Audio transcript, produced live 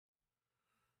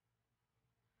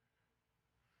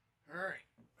All right.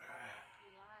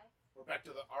 We're back to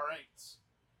the all-rights.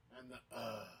 And the,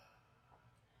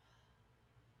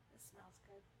 This smells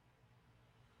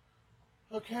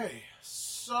good. Okay,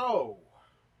 so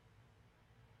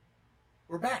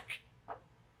we're back. Are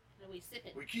we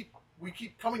sipping? We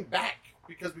keep coming back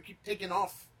because we keep taking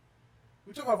off.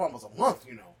 We took off almost a month,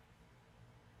 you know.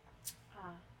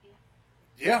 Yeah.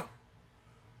 Yeah.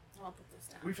 I'll put this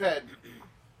down. We've had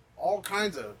all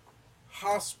kinds of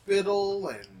hospital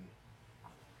and...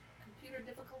 Computer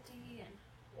difficulty and...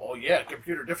 Oh, yeah,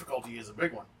 computer difficulty is a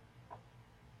big one.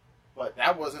 But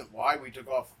that wasn't why we took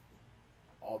off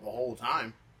the whole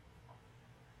time.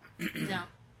 No.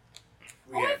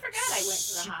 We I had forgot I went to the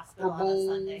Super hospital on a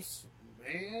Sunday. Bowls.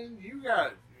 Man, you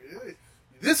got...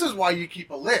 This is why you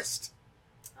keep a list.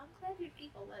 I'm glad you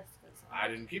keep a list. I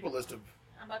didn't keep a list of...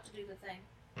 I'm about to do the thing.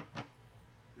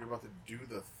 You're about to do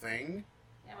the thing?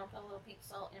 Yeah, I'm going to put a little pink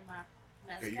salt in my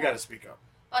mezcal. Okay, you got to speak up.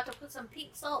 About to put some pink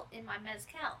salt in my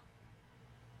mezcal.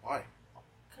 Why?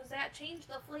 Because that changed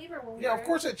the flavor when we Yeah, were... of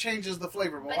course it changes the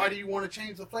flavor, but But why it- do you want to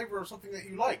change the flavor of something that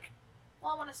you like?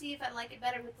 Well, I want to see if I like it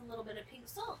better with a little bit of pink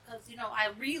salt. Because, you know, I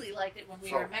really liked it when we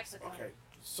So, were in Mexico. Okay,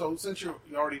 so since you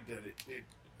already did it,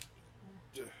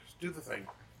 do the thing.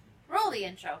 Roll the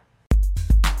intro.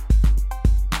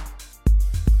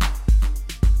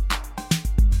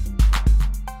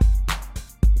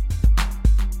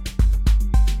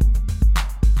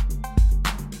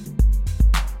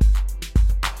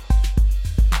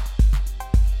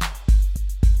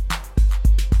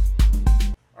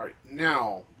 All right,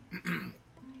 now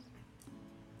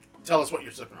tell us what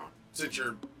you're sipping on, since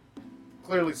you're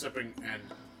clearly sipping and...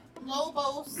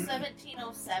 Lobo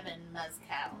 1707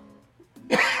 mezcal.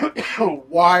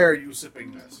 Why are you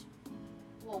sipping this?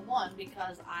 Well, one,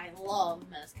 because I love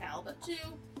mezcal, but two,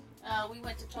 we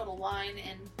went to Total Wine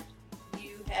and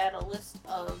you had a list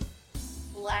of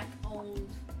black-owned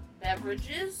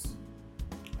beverages.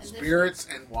 And Spirits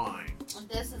and wine.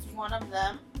 This is one of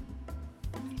them,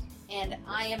 and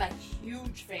I am a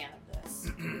huge fan of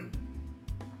this.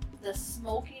 The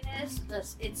smokiness,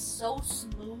 it's so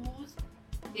smooth,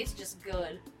 it's just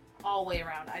good all the way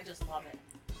around. I just love it.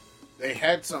 They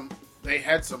had some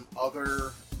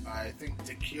other, I think,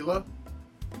 tequila,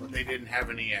 but they didn't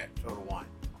have any at Total Wine.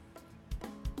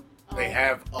 They Oh.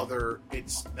 have other. I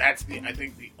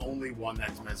think the only one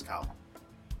that's mezcal.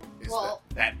 Is Well-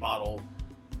 that bottle?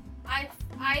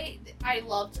 I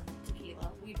love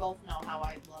tequila. We both know how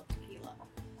I love tequila.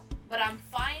 But I'm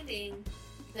finding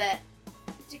that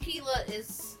tequila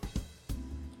is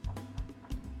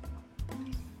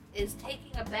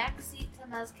taking a backseat to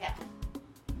mezcal.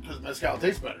 Because mezcal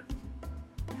tastes better.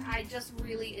 I just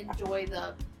really enjoy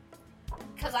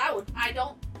because I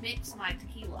don't mix my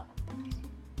tequila.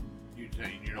 You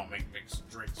don't make mixed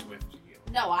drinks with tequila.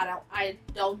 No, I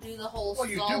don't do the whole Well,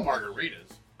 you do salt.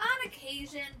 margaritas. On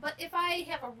occasion, but if I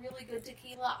have a really good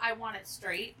tequila, I want it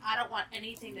straight. I don't want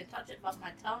anything to touch it but my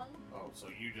tongue. Oh, so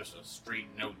you just a straight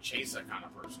no chaser kind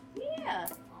of person. Yeah.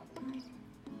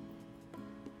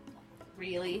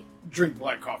 Really? Drink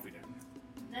black coffee then.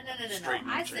 No. Straight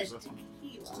no I said chaser.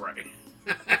 tequila.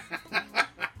 Right.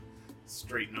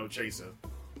 Straight no chaser.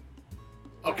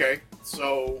 Okay,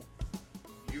 so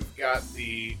you've got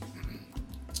the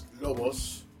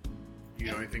Lobos. Do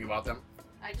you know anything about them?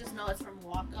 I just know it's from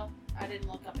Waka. I didn't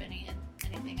look up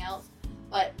anything else.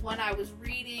 But when I was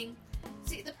reading...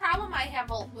 See, the problem I have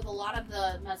with a lot of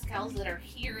the mezcals that are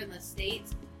here in the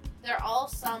States, they're all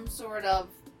some sort of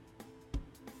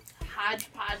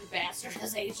hodgepodge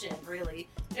bastardization, really.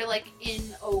 They're like in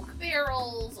oak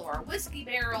barrels, or whiskey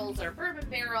barrels, or bourbon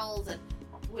barrels, and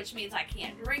which means I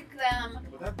can't drink them.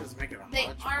 But that doesn't make it a They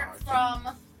hodgepodge. aren't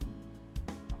from...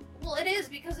 Well, it is,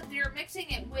 because if you're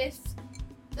mixing it with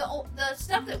the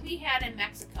stuff that we had in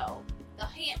Mexico,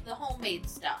 the homemade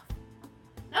stuff,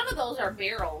 none of those are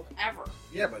barreled ever.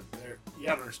 Yeah, but you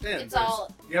have to understand. It's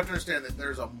all... You have to understand that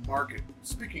there's a market.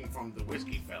 Speaking from the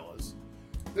whiskey fellas,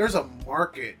 there's a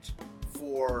market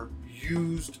for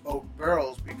used oak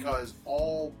barrels because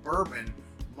all bourbon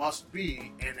must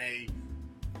be in a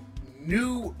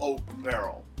new oak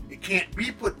barrel. It can't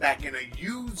be put back in a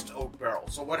used oak barrel.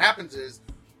 So what happens is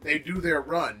they do their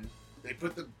run, they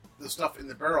put the stuff in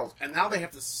the barrels, and now they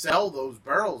have to sell those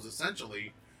barrels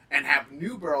essentially and have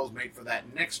new barrels made for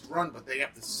that next run, but they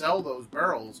have to sell those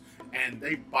barrels, and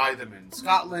they buy them in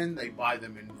Scotland, they buy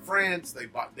them in France, they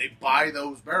buy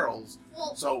those barrels.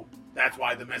 Well, So that's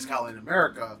why the mezcal in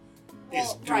America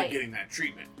is right. getting that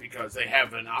treatment, because they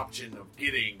have an option of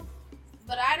getting...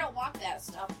 But I don't want that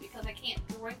stuff because I can't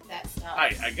drink that stuff.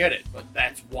 I get it, but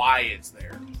that's why it's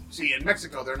there. See, in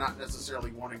Mexico, they're not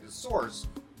necessarily wanting to source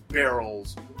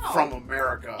barrels No. from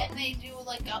America. And they do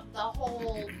like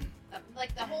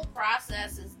the whole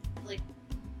process is like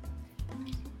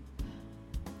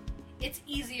it's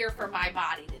easier for my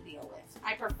body to deal with.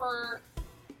 I prefer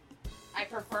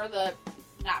the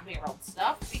not barreled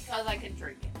stuff because I can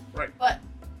drink it. Right. But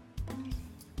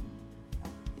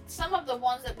some of the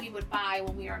ones that we would buy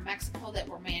when we were in Mexico that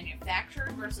were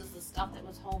manufactured versus the stuff that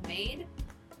was homemade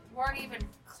weren't even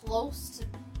close to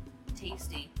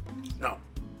tasty. No,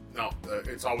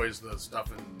 it's always the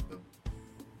stuff in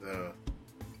the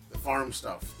farm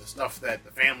stuff, the stuff that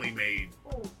the family made,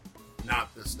 Ooh.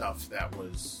 not the stuff that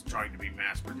was trying to be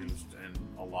mass produced and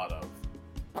a lot of.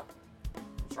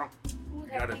 What's wrong? Ooh,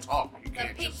 You gotta talk. You the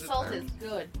can't pink just sit salt there. is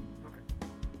good.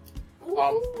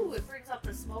 Okay. Ooh, it brings up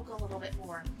the smoke a little bit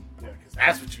more. Yeah, because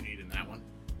that's what you need in that one.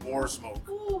 More smoke.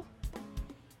 Ooh.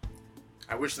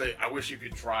 I wish you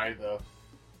could try the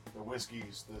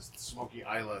whiskeys, the Smoky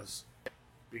Islas,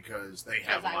 because they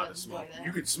have a Because I lot would of smoke. enjoy that.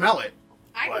 You could smell it,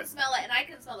 I But- can smell it, and I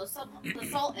can smell the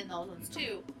salt in those ones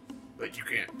too. but you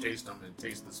can't taste them and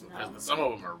taste the smoke. No. Because some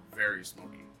of them are very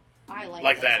smoky. I like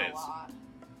Like this that a is. lot.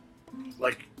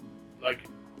 Like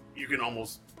you can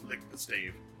almost lick the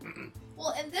stave. Well,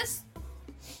 and this,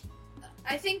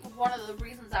 I think one of the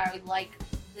reasons I would like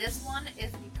this one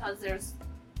is because there's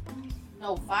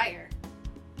no fire.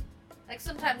 Like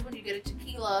sometimes when you get a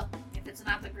tequila, if it's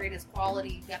not the greatest quality,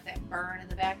 you got that burn in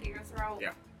the back of your throat.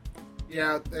 Yeah.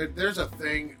 Yeah, there's a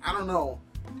thing. I don't know.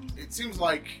 It seems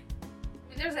like I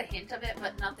mean, there's a hint of it,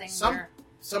 but nothing.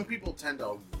 some people tend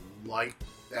to like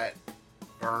that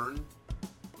burn,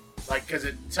 like because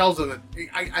it tells them that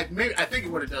I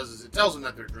think what it does is it tells them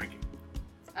that they're drinking.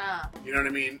 You know what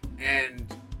I mean?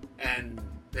 And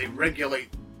they regulate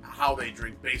how they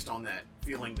drink based on that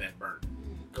feeling, that burn.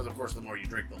 Because of course, the more you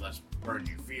drink, the less burn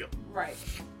you feel. Right.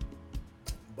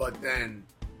 But then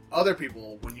other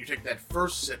people, when you take that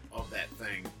first sip of that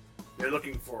thing, they're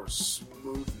looking for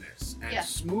smoothness, and Yeah.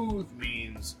 smooth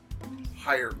means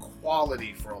higher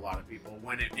quality for a lot of people.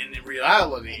 When in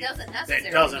reality, It doesn't necessarily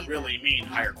that doesn't mean really mean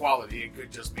higher quality. It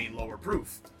could just mean lower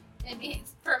proof. It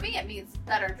means, for me, it means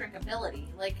better drinkability.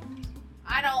 Like,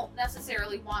 I don't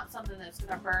necessarily want something that's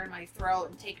going to burn my throat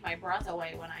and take my breath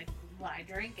away when I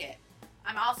drink it.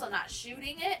 I'm also not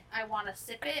shooting it. I want to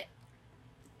sip it.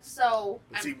 So,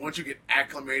 But see, once you get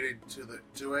acclimated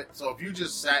to it, so if you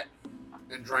just sat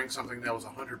and drank something that was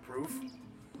 100 proof,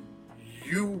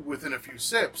 you within a few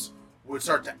sips would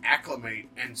start to acclimate,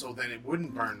 and so then it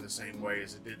wouldn't burn the same way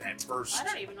as it did that first. I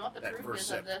don't even know what the that proof first is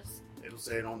sip. of this. It'll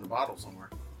say it on the bottle somewhere,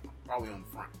 probably on the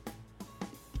front.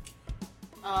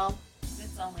 Oh,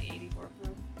 it's only 84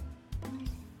 proof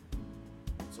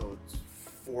So it's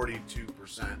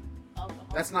 42%. alcohol.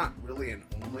 That's not really an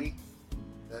only.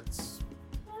 That's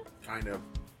kind of.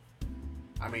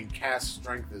 I mean, cask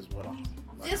strength is what.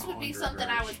 This would be something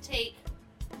I would take.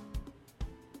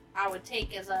 I would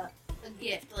take as a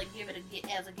gift, like give it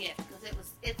as a gift,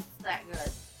 because it's that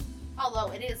good.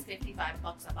 Although it is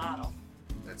 $55 a bottle.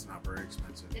 That's not very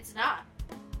expensive. It's not.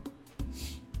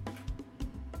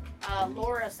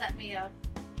 Laura sent me a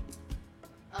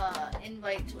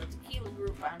invite to a tequila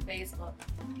group on Facebook,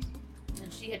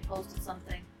 and she had posted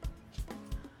something.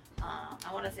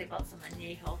 I want to say about some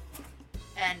añejo,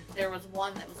 and there was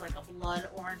one that was like a blood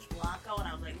orange blanco, and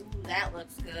I was like, "Ooh, that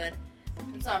looks good."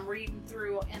 And so I'm reading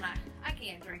through, and I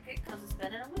can't drink it because it's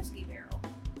been in a whiskey barrel,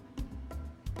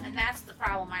 and that's the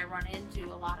problem I run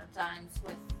into a lot of times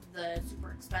with the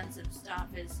super expensive stuff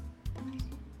is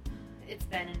it's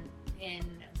been in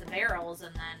the barrels,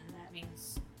 and then that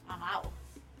means I'm out.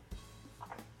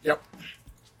 Yep.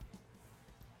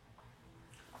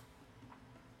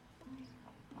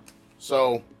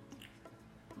 So,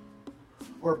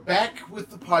 we're back with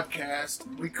the podcast.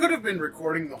 We could have been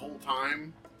recording the whole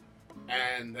time,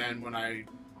 and then when I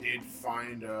did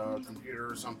find a computer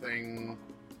or something,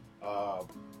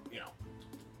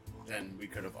 then we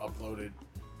could have uploaded.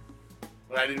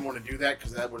 But I didn't want to do that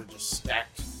because that would have just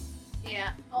stacked.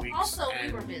 Yeah. Weeks Also, we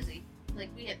and- were busy. Like,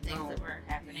 we had things No, that weren't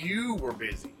happening. You were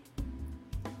busy.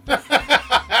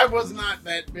 I was not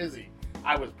that busy.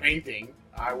 I was painting.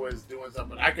 I was doing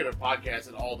something. I could have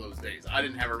podcasted all those days. I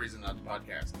didn't have a reason not to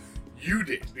podcast. You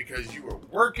did because you were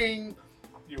working,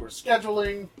 you were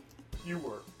scheduling, you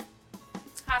were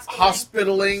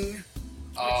hospitaling.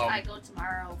 Which I go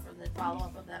tomorrow for the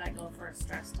follow-up of that. I go for a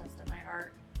stress test of my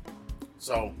heart.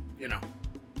 So,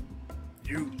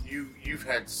 you've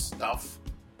had stuff.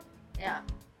 Yeah.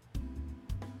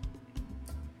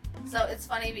 So it's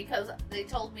funny because they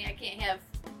told me I can't have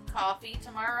coffee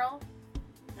tomorrow.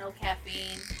 No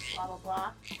caffeine, blah, blah,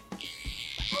 blah. I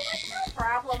was like, no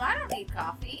problem. I don't need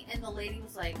coffee. And the lady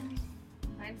was like,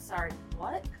 I'm sorry,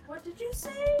 what? What did you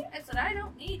say? I said, I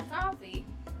don't need coffee.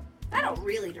 I don't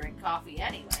really drink coffee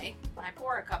anyway. I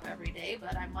pour a cup every day,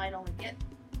 but I might only get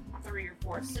 3 or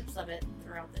 4 sips of it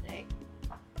throughout the day.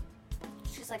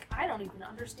 She's like, I don't even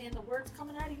understand the words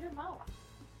coming out of your mouth.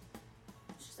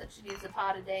 She said she needs a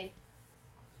pot a day.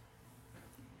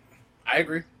 I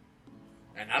agree.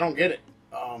 And I don't get it.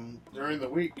 During the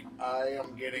week, I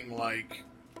am getting like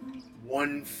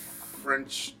one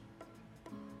French...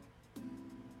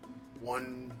 what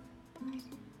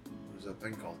is that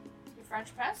thing called? Your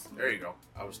French press? There you go.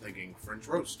 I was thinking French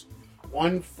roast.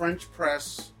 One French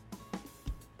press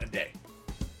a day.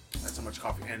 That's how much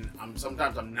coffee. And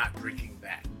sometimes I'm not drinking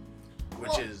that,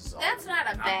 which is... That's not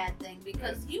a bad thing,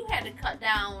 because you had to cut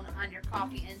down on your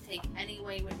coffee intake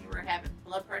anyway when you were having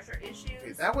blood pressure issues.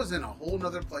 Okay, that was in a whole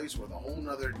nother place with a whole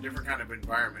nother different kind of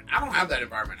environment. I don't have that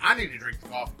environment. I need to drink the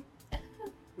coffee.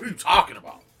 What are you talking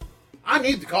about? I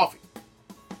need the coffee.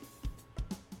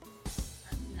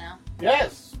 No.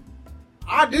 Yes,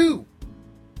 I do.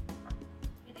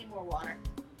 You need more water.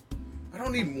 I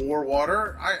don't need more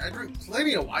water. I drink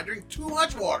plenty of. I drink too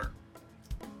much water.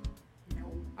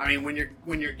 No. I mean, when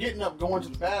you're getting up, going to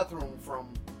the bathroom from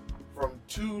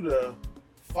 2 to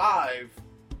 5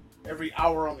 every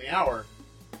hour on the hour,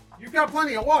 you've got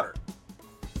plenty of water.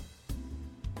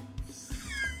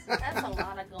 That's a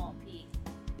lot of going pee.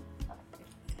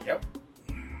 Yep.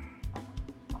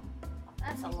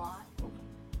 That's a lot.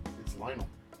 It's Lionel.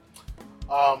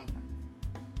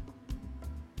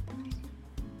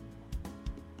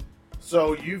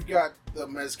 So you've got the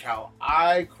mezcal.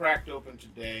 I cracked open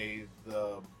today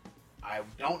I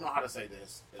don't know how to say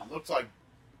this. It looks like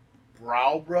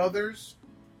Brow Brothers.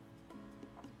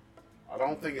 I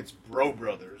don't think it's Bro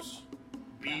Brothers.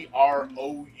 Brough.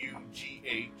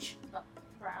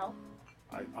 Brow.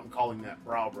 I'm calling that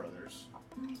Brow Brothers.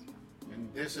 And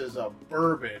this is a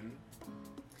bourbon.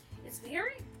 It's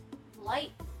very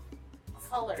light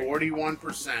colored.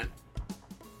 41%.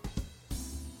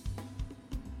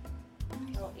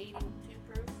 So 82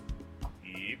 proof.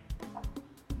 Yep.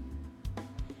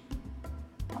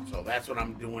 So that's what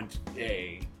I'm doing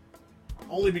today.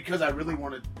 Only because I really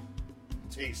want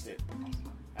to taste it.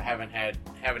 I haven't had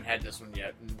this one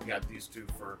yet, and got these two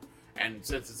and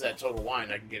since it's at Total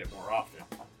Wine, I can get it more often.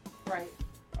 Right.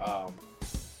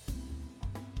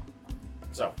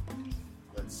 So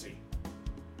let's see.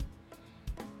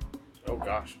 Oh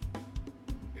gosh,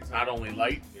 it's not only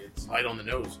light; it's light on the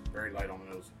nose. Very light on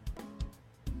the nose.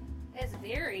 It's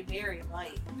very, very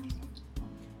light.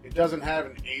 It doesn't have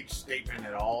an age statement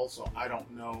at all, so I don't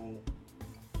know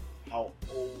how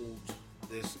old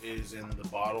this is in the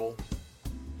bottle.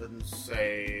 Doesn't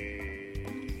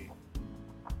say.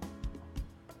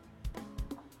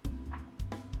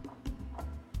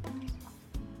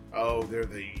 Oh, they're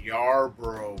the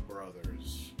Yarbrough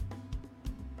brothers.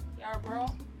 Yarbrough?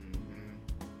 Mm-hmm.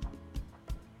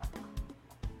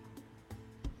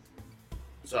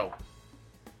 So,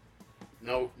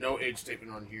 no age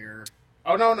statement on here.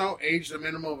 Oh, no. Aged a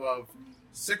minimum of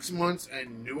 6 months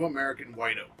and New American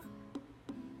White Oak.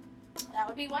 That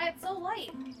would be why it's so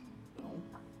light.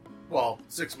 Well,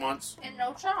 6 months. And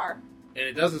no char. And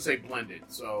it doesn't say blended,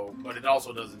 but it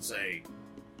also doesn't say,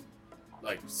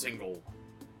 like, single.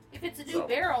 If it's a new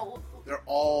barrel. They're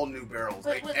all new barrels.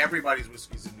 But everybody's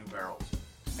whiskey's in new barrels.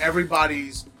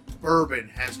 Everybody's bourbon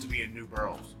has to be in new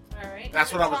barrels. Alright.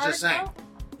 That's what I was just saying.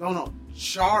 No.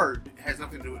 Charred has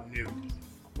nothing to do with new.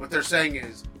 What they're saying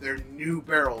is they're new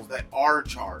barrels that are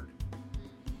charred.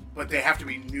 But they have to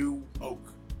be new oak.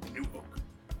 New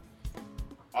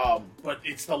oak. But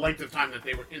it's the length of time that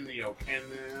they were in the oak. And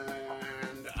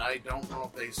I don't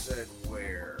know if they said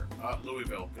where.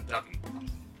 Louisville, Kentucky.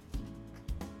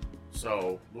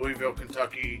 So, Louisville,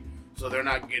 Kentucky. So they're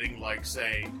not getting, like,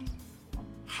 say,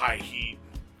 high heat.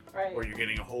 Right. Where you're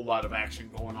getting a whole lot of action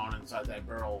going on inside that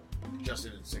barrel just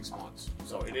in 6 months.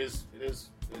 So it's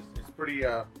pretty,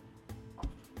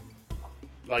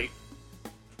 light.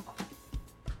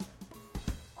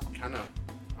 Kind of,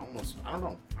 almost, I don't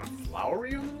know, kind of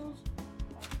flowery on the nose?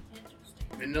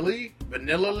 Interesting.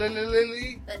 Vanilla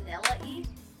lily. Vanilla-y?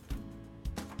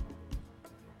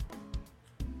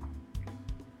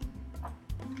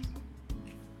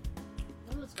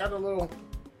 It's got a little...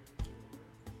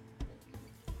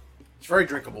 It's very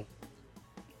drinkable.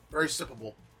 Very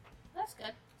sippable. That's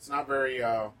good. It's not very,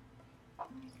 it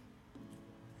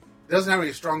doesn't have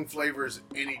any strong flavors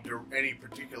in any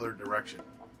particular direction.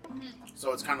 Mm-hmm.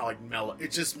 So it's kind of like mellow.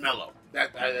 It's just mellow.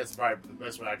 That's probably the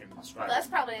best way I can describe Well, that's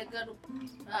it. probably a good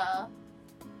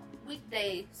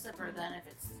weekday sipper then if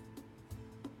it's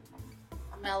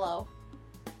mellow.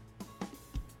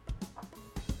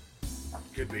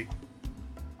 Could be.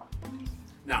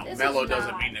 Now, This mellow is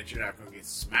doesn't not- mean that you're not going to get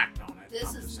smacked on it. This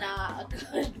I'm is just saying. not a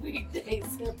good weekday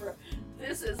sipper.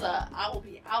 This is a I will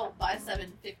be out by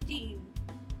 7:15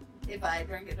 if I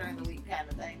drink it during the week kind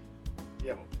of thing.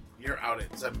 Yeah, but you're out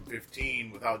at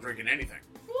 7:15 without drinking anything.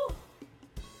 Whew.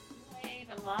 You ain't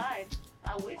even lied.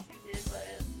 I wish you did,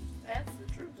 but that's the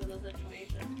truth of the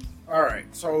situation. All right,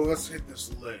 so let's hit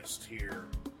this list here.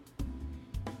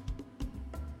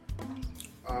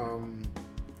 Jeez,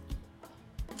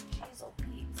 oh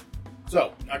Pete.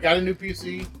 So I got a new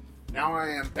PC. Now I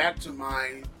am back to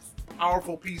my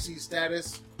powerful PC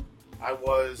status. I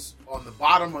was on the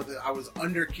bottom of I was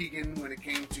under Keegan when it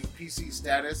came to PC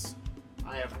status.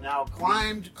 I have now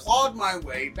clawed my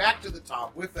way back to the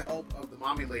top with the help of the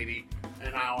mommy lady,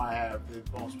 and now I have the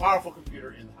most powerful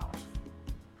computer in the house.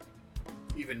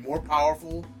 Even more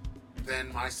powerful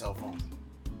than my cell phone.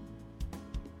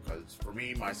 Because for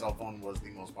me, my cell phone was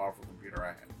the most powerful computer I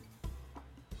had.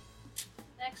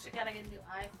 Next, you gotta get a new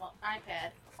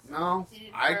iPad. No, You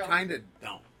need a I Pro. kind of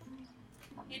don't.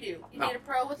 You do. You No. need a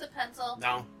Pro with a pencil.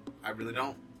 No, I really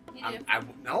don't. You do.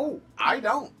 No, I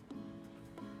don't.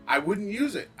 I wouldn't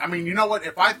use it. I mean, you know what?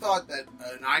 If I thought that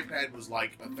an iPad was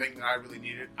like a thing that I really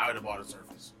needed, I would have bought a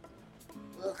Surface.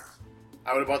 Ugh.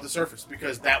 I would have bought the Surface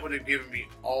because that would have given me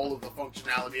all of the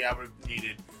functionality I would have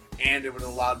needed, and it would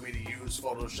have allowed me to use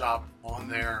Photoshop on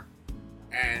there,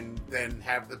 and then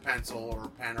have the pencil or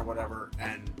pen or whatever.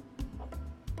 And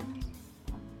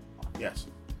yes,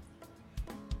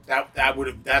 that would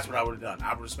have. That's what I would have done.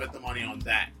 I would have spent the money on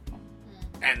that.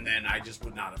 And then I just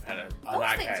would not have had an Those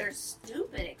iPad. things are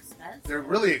stupid expensive. They're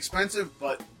really expensive,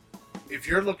 but if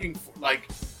you're looking for, like,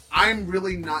 I'm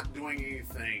really not doing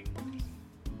anything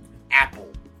Apple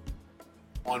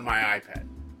on my iPad.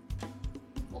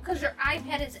 Well, because your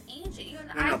iPad is ancient. You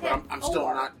have an No, iPad but I'm still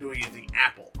 4. not doing anything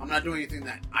Apple. I'm not doing anything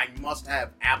that I must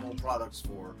have Apple products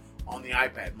for on the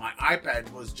iPad. My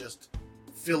iPad was just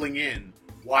filling in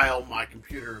while my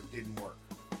computer didn't work.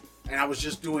 And I was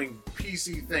just doing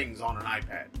PC things on an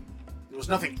iPad. There was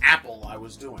nothing Apple I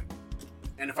was doing.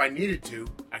 And if I needed to,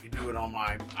 I could do it on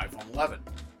my iPhone 11.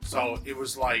 So it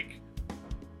was like,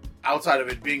 outside of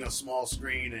it being a small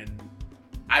screen,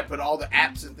 but all the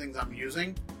apps and things I'm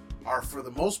using are, for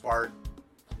the most part,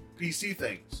 PC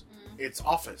things. It's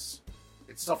Office.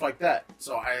 It's stuff like that.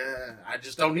 So I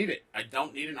just don't need it. I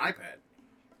don't need an iPad.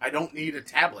 I don't need a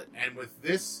tablet. And with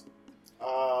this...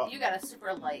 You got a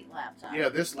super light laptop. yeah,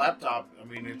 this laptop, I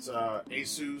mean, it's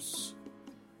Asus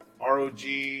ROG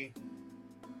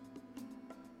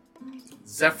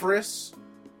Zephyrus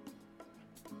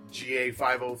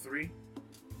GA503.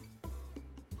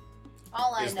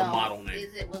 All I is the know model name.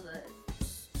 is it was a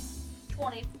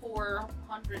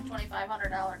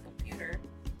 $2,500 computer.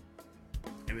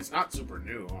 And it's not super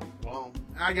new. Well,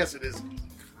 I guess it is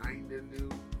kind of new.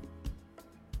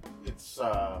 It's,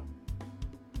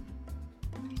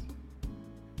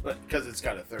 but because it's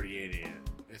got a 3080 in it.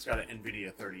 It's got an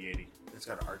NVIDIA 3080. It's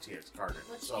got an RTX card in it.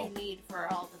 Which So, you need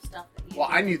for all the stuff that you well,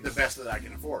 do. I need the best that I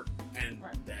can afford. And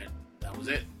Right. that was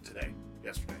it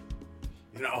yesterday.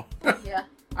 You know? Yeah.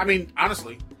 I mean,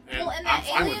 honestly. And Well, and I'm that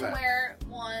fine with that. Alienware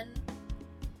one,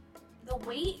 the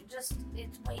weight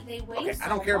they weigh Okay, so I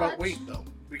don't care about much. weight, though.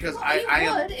 Because Well, I you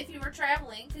am... would if you were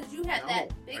traveling, because you had No,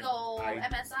 that big old I-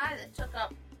 MSI that took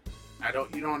up.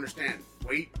 You don't understand.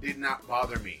 Weight did not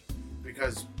bother me.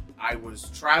 Because I was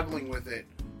traveling with it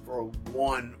for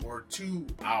 1 or 2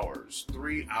 hours,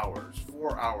 3 hours,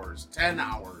 4 hours, 10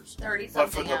 hours. 30 But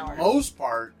for something the hours. most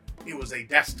part, it was a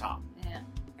desktop. Yeah.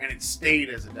 And it stayed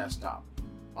as a desktop.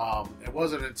 It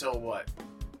wasn't until what?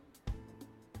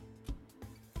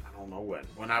 I don't know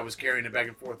when I was carrying it back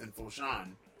and forth in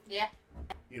Foshan, Yeah.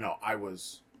 you know, I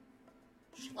was...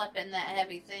 Schlepping that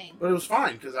heavy thing. But it was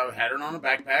fine, because I had it on a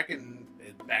backpack, and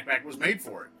the backpack was made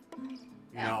for it. You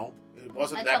Yeah. know? It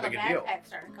wasn't Until that big the a deal. backpack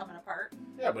started coming apart.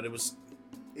 Yeah, but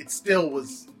it still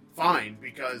was fine,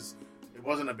 because it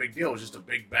wasn't a big deal. It was just a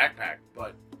big backpack.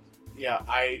 But, yeah,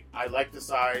 I like the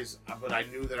size, but I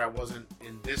knew that I wasn't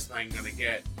in this thing going to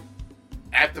get,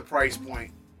 at the price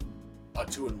point, a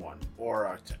 2-in-1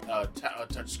 or a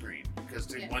touch screen.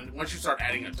 Because Yeah. once you start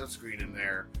adding a touch screen in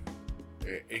there,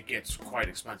 it gets quite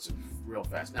expensive real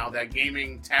fast. Now, that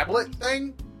gaming tablet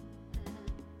thing,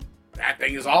 that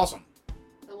thing is awesome.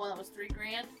 The one that was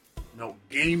 $3,000. No,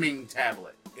 gaming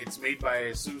tablet. It's made by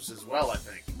Asus as well, I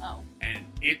think. Oh. And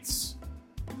it's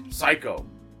psycho.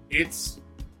 It's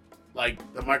like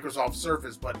the Microsoft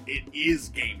Surface, but it is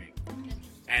gaming. Interesting.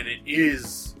 And it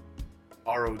is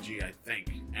ROG, I think.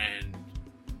 And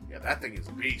yeah, that thing is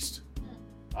a beast.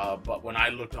 But when I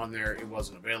looked on there, it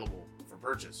wasn't available for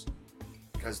purchase.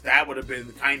 Because that would have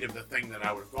been kind of the thing that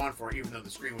I would have gone for, even though the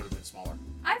screen would have been smaller.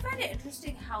 I find it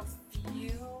interesting how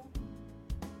few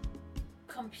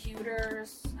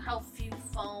computers, how few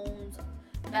phones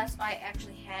Best Buy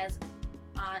actually has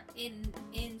on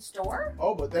in store.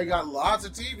 Oh, but they got lots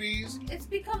of TVs. It's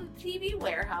become TV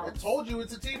warehouse. I told you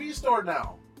it's a TV store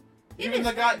now. Even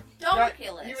the guy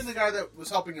that was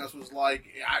helping us was like,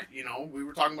 we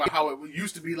were talking about how it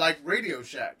used to be like Radio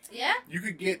Shack. Yeah. You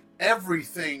could get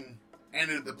everything,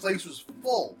 and the place was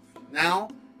full. Now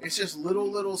it's just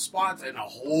little spots and a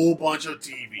whole bunch of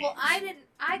TVs. Well, I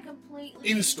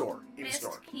completely missed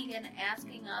Keegan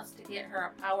asking us to get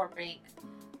her a power bank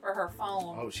for her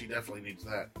phone. Oh, she definitely needs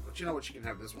that. But you know what? She can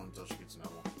have this one until she gets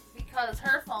another one. Because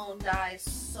her phone dies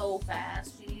so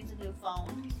fast. She needs a new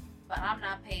phone. But I'm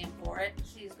not paying for it.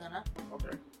 She's gonna.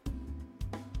 Okay.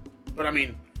 But I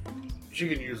mean, she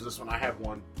can use this one. I have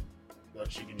one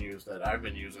that she can use that I've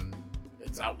been using.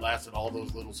 It's outlasted all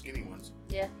those little skinny ones.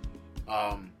 Yeah.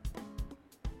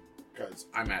 Because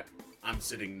I'm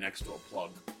sitting next to a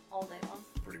plug. All day long.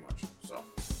 Pretty much. So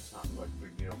it's not like a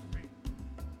big deal for me.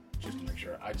 Just to make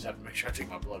sure. I just have to make sure I take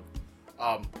my plug.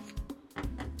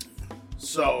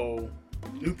 So,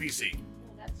 new PC.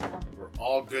 We're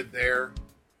all good there.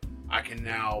 I can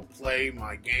now play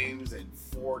my games in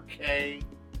 4K.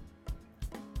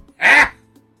 Ah!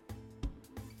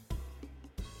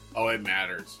 Oh, it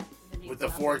matters. With the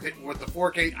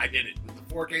 4K, I did it. With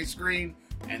the 4K screen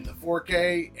and the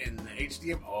 4K and the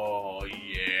HDMI. Oh,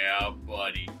 yeah,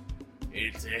 buddy.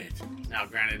 It's it. Now,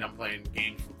 granted, I'm playing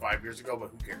games from 5 years ago, but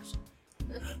who cares?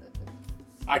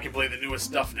 I can play the newest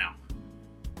stuff now.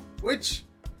 Which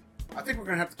I think we're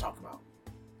going to have to talk about.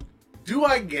 Do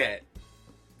I get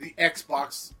the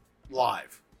Xbox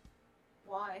Live?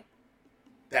 Why?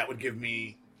 That would give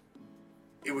me...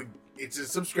 It's a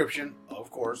subscription, of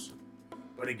course,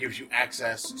 but it gives you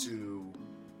access to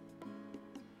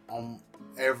all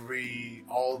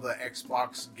the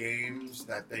Xbox games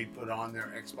that they put on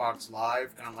their Xbox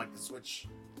Live, kind of like the Switch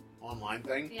Online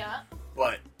thing. Yeah.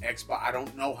 But Xbox, I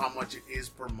don't know how much it is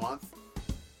per month,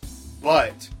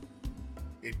 but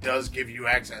it does give you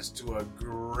access to a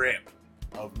grip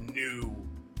of new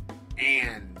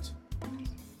and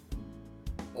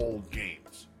old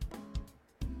games.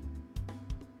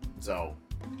 So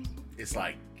it's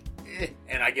like,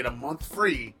 and I get a month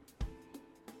free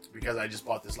because I just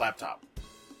bought this laptop.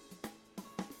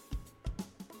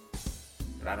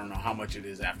 But I don't know how much it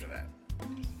is after that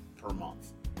per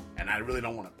month. And I really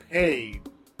don't want to pay,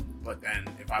 but then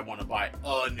if I want to buy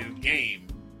a new game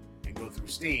and go through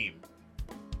Steam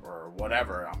or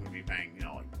whatever, I'm going to be paying,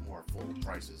 like more full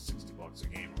prices, $60 a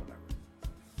game or whatever.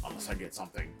 Unless I get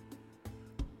something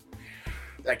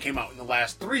that came out in the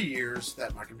last 3 years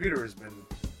that my computer has been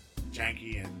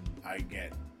janky and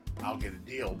I'll get a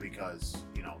deal because,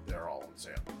 they're all on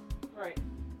sale. Right.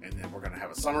 And then we're going to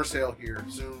have a summer sale here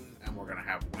soon and we're going to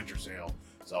have a winter sale.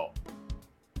 So,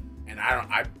 and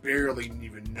I barely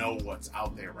even know what's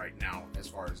out there right now as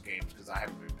far as games because I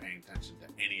haven't been paying attention to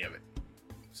any of it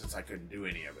since I couldn't do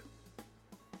any of it.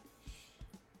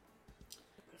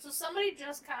 So somebody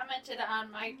just commented on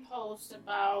my post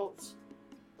about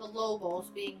the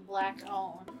logos being black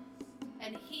owned.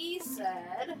 And he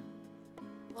said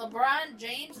LeBron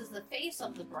James is the face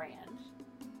of the brand,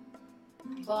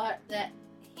 but that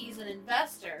he's an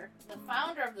investor. The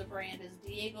founder of the brand is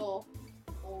Diego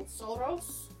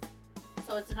Soros,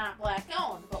 so it's not black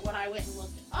owned. But when I went and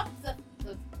looked up the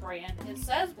brand, it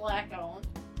says black owned,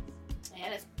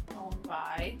 and it's owned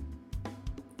by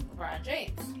LeBron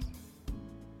James.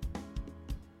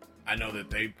 I know that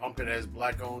they pump it as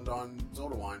black owned on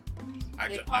Soda Wine.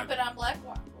 They pump it on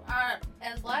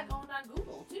as black owned on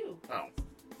Google too. Oh.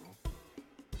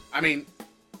 I mean,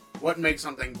 what makes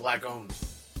something black owned?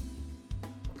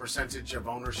 A percentage of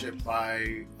ownership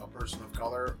by a person of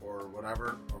color or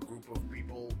whatever, a group of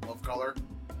people of color?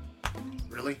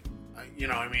 Really?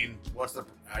 What's the...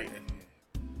 I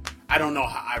don't know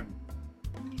how...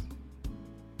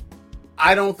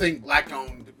 I don't think black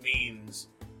owned means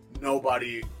no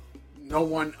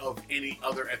one of any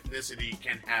other ethnicity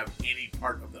can have any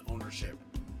part of the ownership.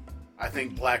 I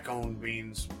think black owned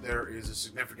means there is a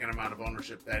significant amount of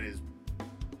ownership that is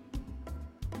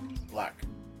black.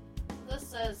 This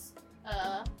says,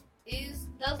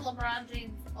 does LeBron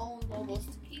James own Lobos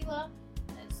Tequila?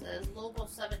 It says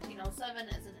Lobos 1707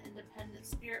 is an independent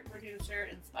spirit producer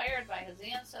inspired by his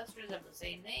ancestors of the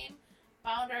same name.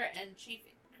 Founder and chief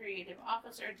creative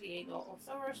officer Diego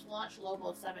Soros launched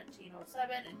Lobos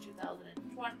 1707 in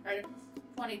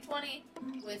 2020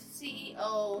 with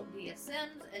CEO Dia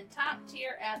Sims and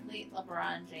top-tier athlete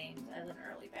LeBron James as an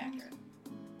early backer.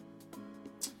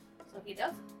 So he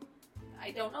doesn't.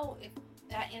 I don't know if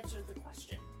that answers the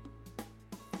question.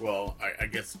 Well, I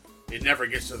guess it never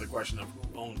gets to the question of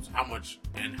who owns how much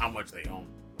and how much they own.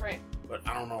 Right. But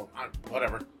I don't know.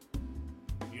 Whatever.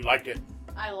 You like it.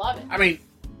 I love it. I mean,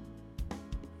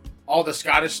 all the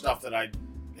Scottish stuff that I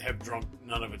have drunk,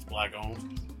 none of it's black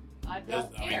owned. I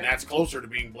don't care. I mean, that's closer to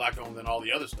being black owned than all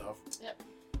the other stuff. Yep.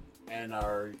 And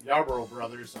our Yarborough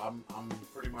brothers, I'm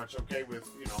pretty much okay with,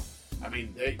 you know. I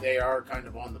mean, they are kind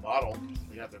of on the bottle.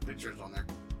 They got their pictures on there.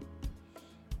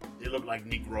 They look like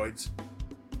Negroids.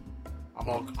 I'm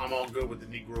all good with the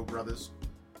Negro brothers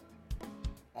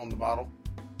on the bottle.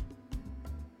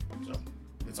 So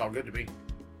it's all good to me.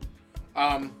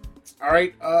 All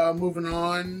right, moving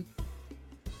on.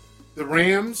 The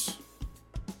Rams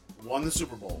won the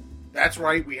Super Bowl. That's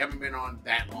right, we haven't been on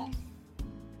that long.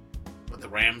 But the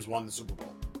Rams won the Super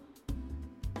Bowl.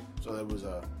 So it was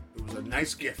a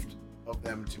nice gift of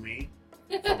them to me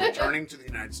for returning to the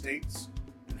United States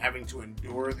and having to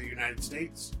endure the United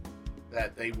States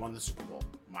that they won the Super Bowl.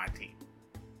 My team.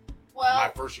 Well, my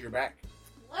first year back.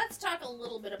 Let's talk a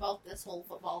little bit about this whole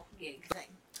football gig thing.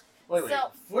 Wait,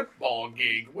 football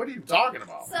gig? What are you talking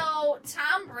about? So,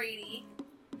 Tom Brady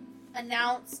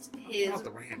announced his Not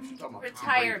the Rams. You're talking about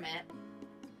retirement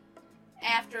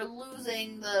after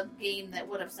losing the game that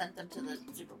would have sent them to the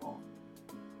Super Bowl.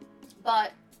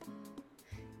 But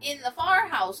in the Farr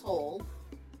household,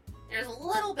 there's a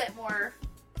little bit more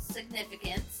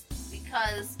significance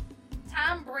because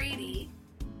Tom Brady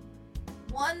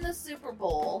won the Super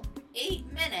Bowl 8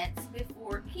 minutes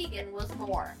before Keegan was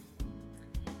born.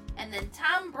 And then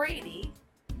Tom Brady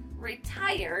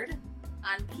retired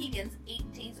on Keegan's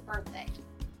 18th birthday.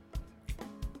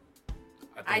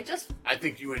 I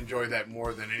think you enjoy that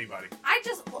more than anybody.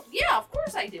 Yeah, of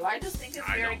course I do. I just think it's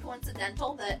very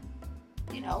coincidental that,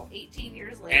 18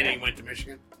 years later. And he went to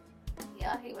Michigan?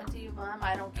 Yeah, he went to UVM.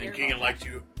 I don't care. And Keegan liked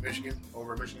you, Michigan,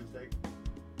 over Michigan State?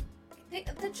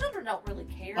 The children don't really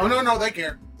care. Oh, no, they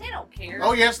care. They don't care.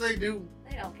 Oh, yes, they do.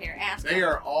 They don't care. Ask They them.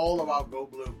 are all about Go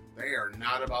Blue. They are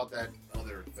not about that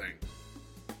other thing.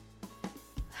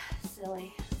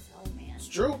 Silly man. It's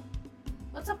true.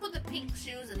 What's up with the pink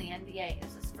shoes in the NBA?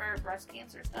 Is this for breast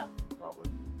cancer stuff? Probably.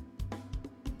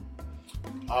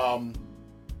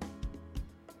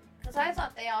 Because I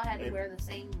thought they all had to wear the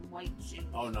same white shoes.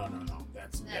 Oh, no.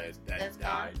 That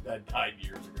died. That died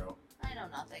years ago. I know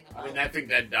nothing about I think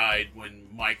that died when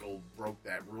Michael broke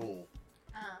that rule.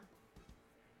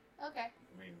 Okay.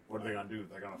 I mean, what are they going to do?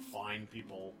 They're going to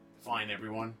fine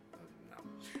everyone? No.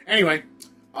 Anyway,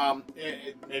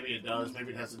 maybe it does.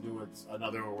 Maybe it has to do with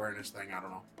another awareness thing. I don't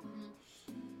know.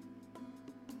 Mm-hmm.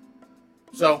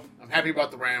 So, I'm happy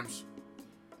about the Rams.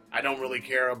 I don't really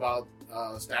care about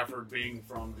Stafford being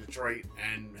from Detroit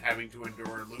and having to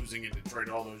endure losing in Detroit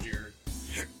all those years.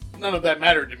 None of that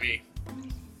mattered to me.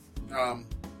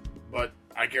 But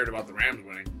I cared about the Rams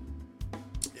winning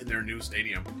in their new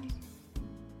stadium.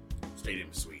 Stadium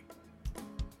is sweet.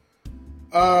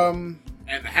 And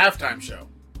the halftime show.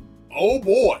 Oh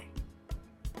boy.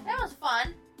 That was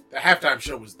fun. The halftime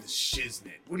show was the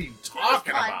shiznit. What are you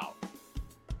talking about?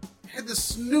 Had the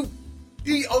Snoop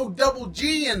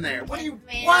D-O-double-G in there. What?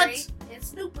 And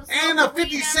Snoop was and a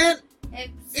 50 Cent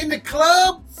and in the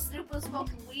club? Snoop was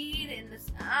smoking weed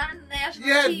on national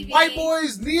You had TV. white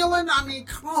boys kneeling? I mean,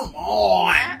 come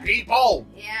on, people.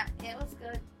 Yeah, it was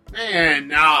good. Man,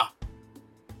 nah.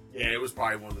 Yeah, it was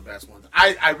probably one of the best ones.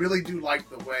 I really do like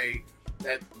the way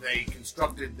that they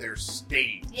constructed their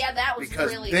stage. Yeah, that was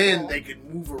because really then cool. they could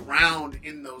move around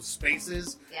in those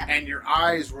spaces, yeah. and your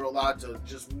eyes were allowed to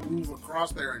just move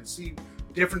across there and see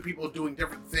different people doing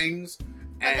different things.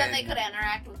 But then they could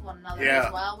interact with one another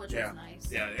as well, which was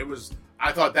nice. Yeah, it was.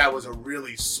 I thought that was a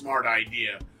really smart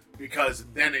idea because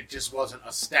then it just wasn't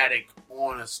a static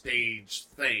on a stage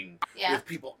thing with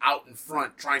people out in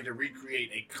front trying to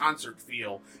recreate a concert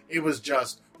feel. It was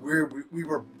just we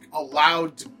were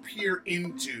allowed to peer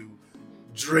into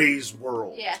Dre's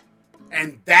world. Yeah.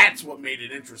 And that's what made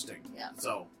it interesting. Yeah.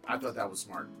 So I thought that was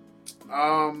smart.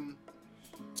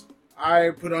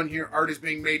 I put on here art is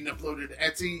being made and uploaded to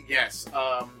Etsy. Yes.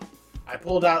 I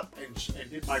pulled out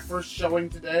and did my first showing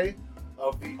today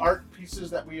of the art pieces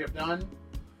that we have done.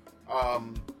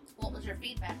 What was your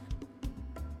feedback?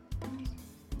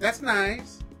 That's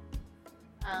nice.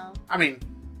 I mean,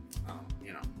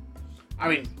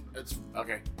 it's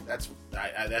okay. That's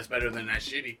better than that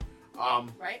shitty.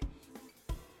 Right.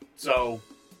 So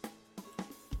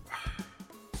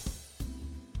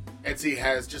Etsy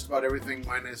has just about everything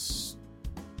minus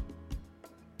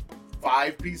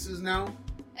 5 pieces now.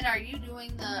 And are you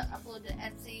doing the upload to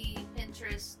Etsy,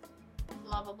 Pinterest,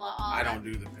 blah blah blah? I don't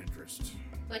do the Pinterest.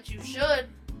 But you should.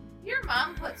 Your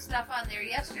mom put stuff on there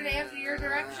yesterday after your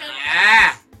direction.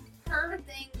 Ah! Her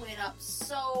thing went up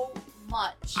so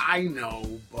much. I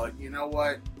know, but you know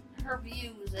what? Her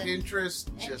views and Pinterest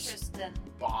interest just and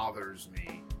bothers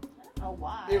me. I don't know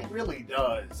why. It really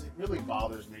does. It really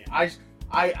bothers me.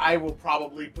 I will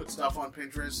probably put stuff on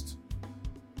Pinterest.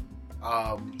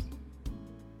 I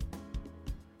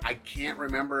can't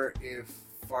remember if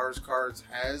Fars Cards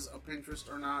has a Pinterest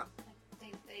or not, I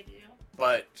think they do.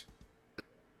 but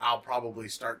I'll probably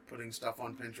start putting stuff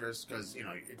on Pinterest because, you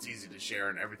know, it's easy to share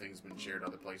and everything's been shared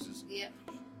other places. Yeah.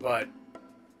 But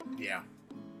yeah,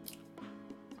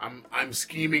 I'm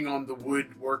scheming on the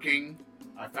woodworking.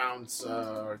 I found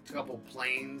a couple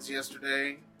planes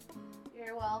yesterday.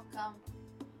 You're welcome.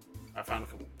 I found a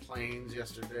couple planes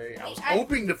yesterday. I was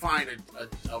hoping to find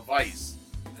a vise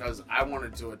because I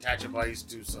wanted to attach a vise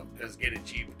to some, because get it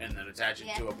cheap and then attach it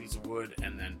to a piece of wood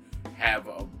and then have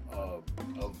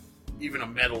even a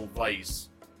metal vise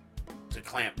to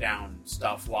clamp down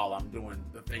stuff while I'm doing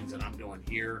the things that I'm doing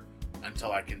here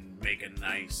until I can make a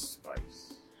nice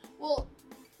vise. Well,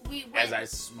 we went, as I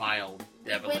smiled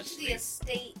devilishly. went to the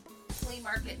estate flea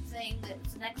market thing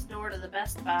that's next door to the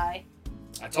Best Buy.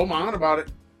 I told my aunt about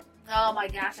it. Oh my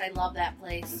gosh, I love that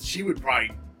place. She would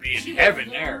probably be in She heaven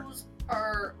would there. lose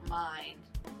her mind.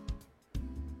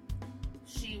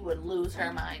 She would lose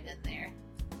her mind in there.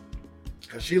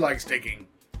 Because she likes taking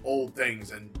old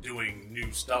things and doing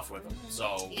new stuff with them.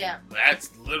 So Yeah.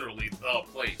 that's literally the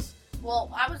place.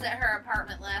 Well, I was at her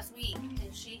apartment last week,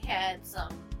 and she had some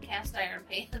cast iron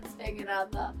pans hanging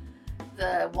on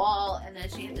the wall, and then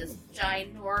she had this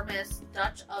ginormous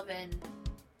Dutch oven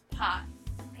pot,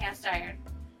 cast iron.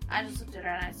 I just looked at her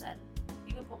and I said,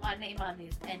 "You can put my name on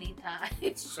these anytime."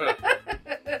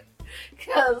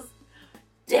 Because,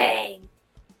 dang.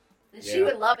 And she Yeah.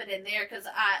 would love it in there, because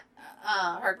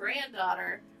her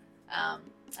granddaughter, I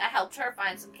helped her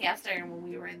find some cast iron when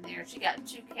we were in there. She got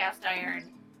 2 cast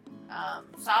iron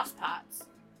sauce pots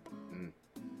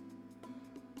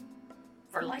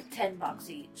for like $10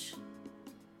 each.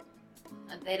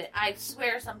 And I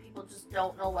swear some people just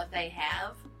don't know what they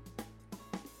have.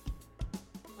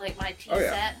 Like my tea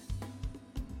set.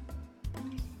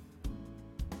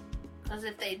 Because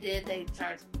if they did, they'd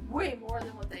charge way more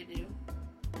than what they do.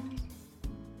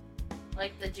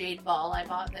 Like the jade ball I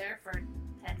bought there for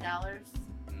 $10.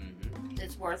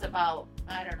 It's worth about,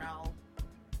 I don't know,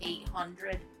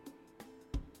 $800.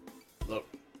 Look,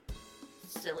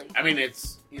 Silly. I mean,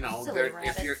 it's, you know, Silly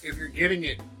if you're getting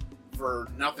it for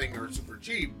nothing or super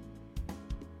cheap,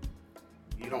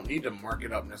 you don't need to mark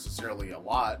it up necessarily a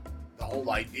lot. The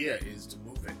whole idea is to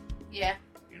move it. Yeah.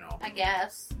 You know, I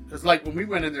guess. because like when we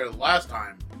went in there the last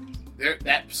time,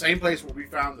 that same place where we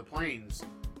found the planes,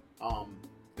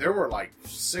 there were like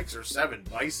 6 or 7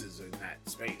 vices in that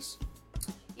space.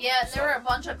 Yeah, there were a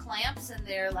bunch of clamps in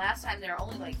there. Last time there were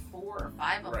only like 4 or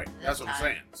 5 of them. Right, that's what I'm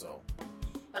saying. So,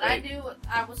 But I knew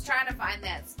I was trying to find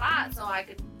that spot so I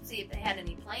could see if they had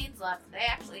any planes left. They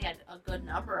actually had a good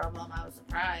number of them. I was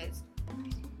surprised.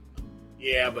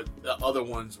 yeah, but the other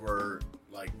ones were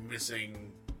like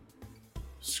missing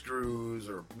screws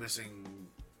or missing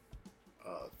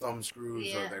thumb screws,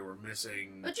 Yeah. or they were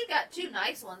missing. But you got 2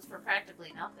 nice ones for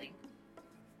practically nothing.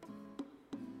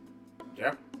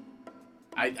 Yeah.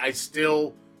 I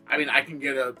still, I mean, I can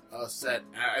get a set.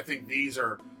 I think these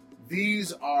are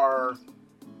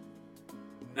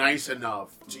nice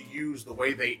enough to use the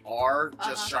way they are,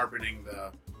 just sharpening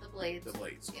the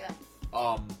blades. Yeah.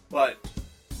 But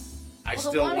I Well,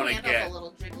 still the want one to handle's get, a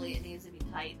little jiggly. It needs to be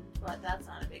tightened, but that's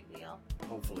not a big deal.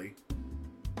 hopefully,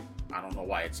 I don't know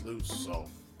why it's loose, so,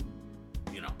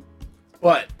 you know.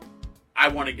 But I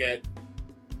want to get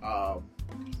the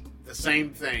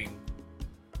same thing,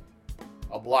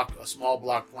 a small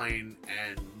block plane,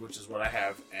 and which is what I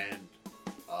have, and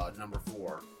number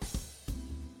 4,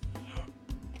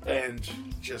 and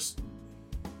just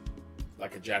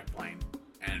like a jack plane,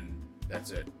 and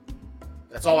that's it.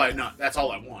 That's all I know. That's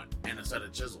all I want, and a set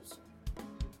of chisels.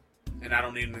 And I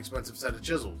don't need an expensive set of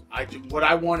chisels. What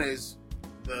I want is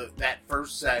that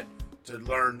first set to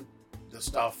learn the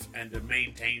stuff and to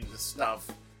maintain the stuff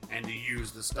and to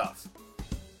use the stuff.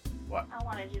 What? I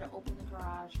wanted you to open the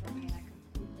garage for me, and I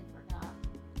completely forgot.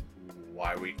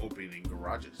 Why are we opening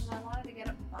garages? Because I wanted to get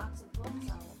a box of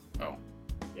books out. Oh,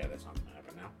 yeah, that's not gonna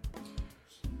happen now.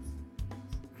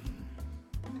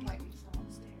 There might be some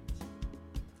upstairs.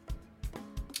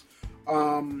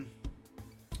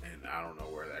 And I don't know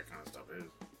where that kind of stuff is.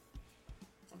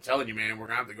 I'm telling you, man, we're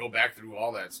gonna have to go back through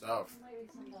all that stuff. There might be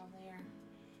some down there.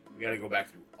 We gotta go back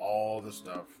through all the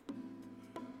stuff.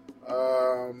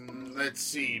 Let's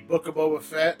see. Book of Boba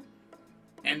Fett.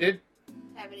 ended.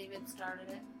 Haven't even started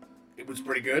it. It was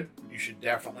pretty good. You should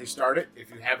definitely start it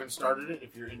if you haven't started it.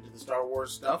 If you're into the Star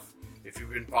Wars stuff, if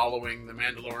you've been following the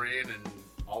Mandalorian and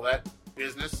all that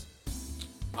business.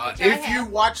 If you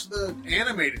watch the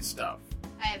animated stuff,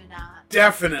 I have not.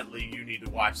 definitely you need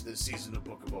to watch this season of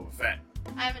Book of Boba Fett.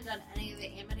 I haven't done any of the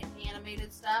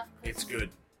animated stuff. It's good.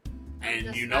 And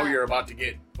Just you know not. you're about to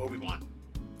get Obi-Wan.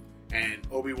 And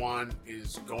Obi-Wan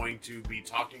is going to be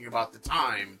talking about the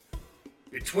time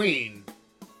between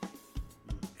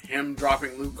him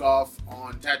dropping Luke off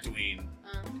on Tatooine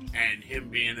and him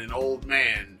being an old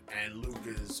man and Luke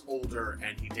is older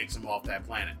and he takes him off that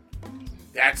planet.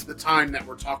 That's the time that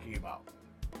we're talking about.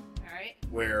 Alright.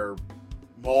 Where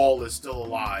Maul is still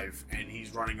alive and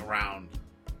he's running around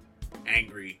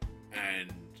angry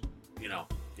and,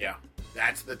 yeah.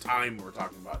 That's the time we're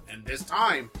talking about. And this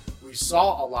time, we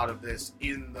saw a lot of this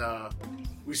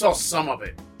we saw some of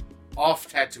it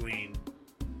off Tatooine,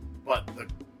 but the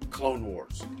Clone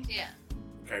Wars. Yeah.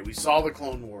 Okay, we saw the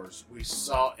Clone Wars. We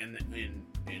saw in the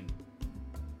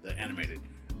animated.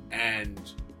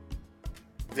 And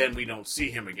then we don't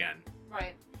see him again.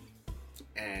 Right.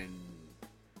 And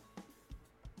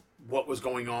what was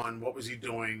going on? What was he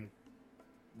doing?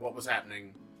 What was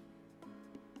happening?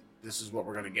 This is what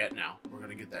we're going to get now. We're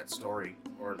going to get that story,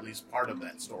 or at least part of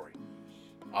that story.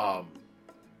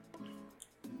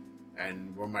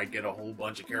 And we might get a whole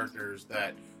bunch of characters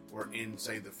that were in,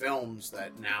 say, the films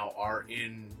that now are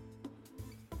in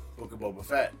Book of Boba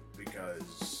Fett,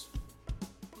 because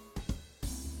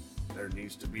there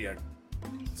needs to be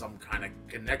some kind of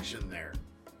connection there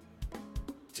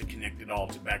to connect it all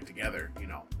back together,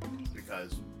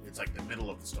 because it's like the middle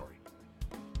of the story.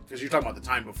 Because you're talking about the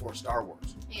time before Star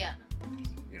Wars. Yeah.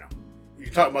 You're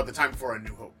talking about the time before A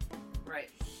New Hope. Right.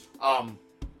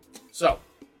 So,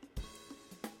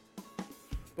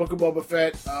 Book of Boba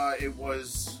Fett, it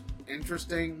was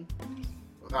interesting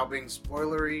without being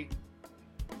spoilery.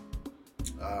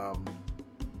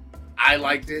 I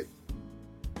liked it,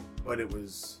 but it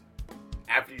was,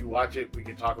 after you watch it, we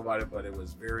can talk about it, but it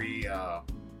was very,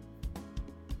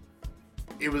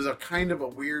 it was a kind of a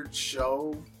weird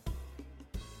show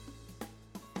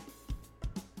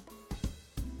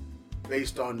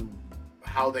based on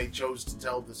how they chose to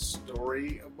tell the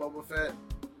story of Boba Fett.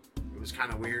 It was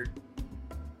kind of weird.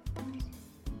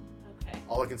 Okay.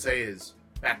 All I can say is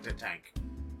Bacta Tank.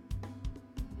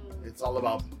 It's all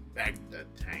about Bacta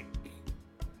Tank.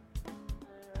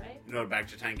 Alright. You know what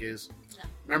Bacta Tank is? No.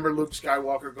 Remember Luke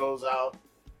Skywalker goes out,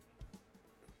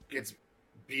 gets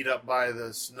beat up by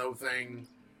the snow thing,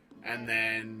 and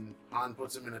then Han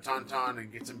puts him in a tauntaun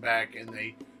and gets him back, and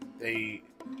they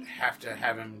have to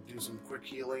have him do some quick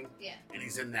healing. Yeah. And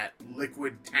he's in that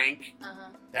liquid tank.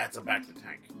 That's a Bacta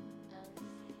Tank.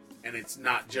 And it's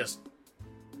not just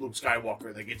Luke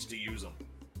Skywalker that gets to use them.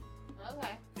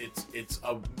 Okay. It's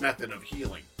a method of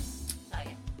healing.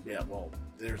 Okay. Yeah, well,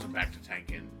 there's a Bacta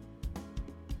Tank in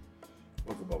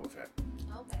Book of Boba Fett.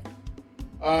 Okay.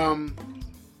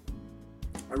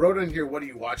 I wrote in here, what are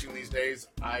you watching these days?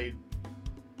 I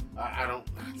don't,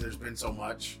 there's been so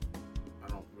much. I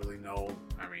don't really know.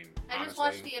 I mean, I just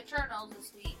watched The Eternals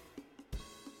this week.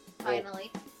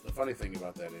 Finally. The funny thing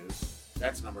about that is,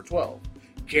 that's number 12.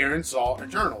 Karen saw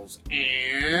Eternals,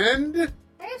 and...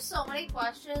 I have so many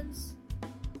questions.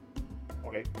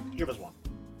 Okay, give us one.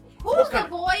 Who's the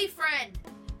boyfriend?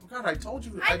 Oh God, I told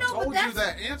you. I I know, told but you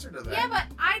that answer to that. Yeah, but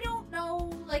I don't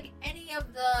know, any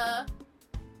of the...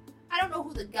 I don't know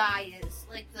who the guy is.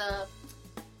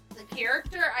 The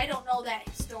character, I don't know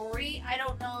that story. I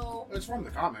don't know... It's from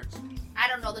the comics. I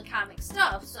don't know the comic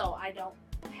stuff, so I don't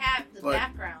have the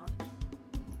background.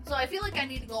 So I feel like I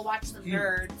need to go watch some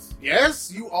Nerds.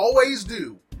 Yes, you always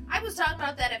do. I was talking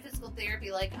about that at physical therapy.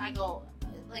 I go...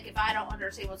 if I don't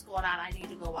understand what's going on, I need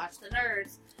to go watch the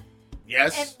Nerds.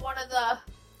 Yes. And one of the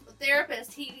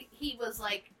therapists, he was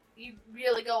like, you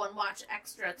really go and watch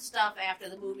extra stuff after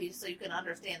the movie so you can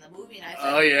understand the movie. And I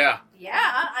said, oh, yeah. Yeah,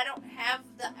 I don't have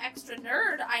the extra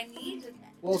nerd. I need to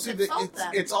consult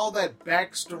them. It's all that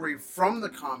backstory from the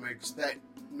comics that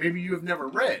maybe you have never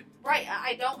read. Right,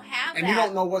 I don't have and that. You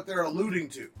don't know what they're alluding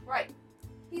to. Right.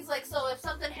 He's like, so if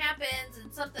something happens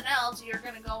and something else, you're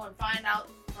going to go and find out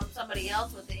from somebody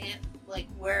else with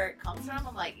where it comes from?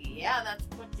 I'm like, yeah, that's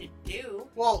what you do.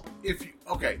 Well, if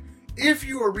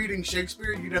you were reading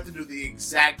Shakespeare, you'd have to do the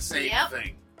exact same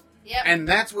thing. Yep. And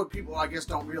that's what people, I guess,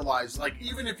 don't realize.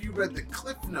 Even if you read the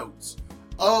Cliff Notes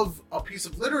of a piece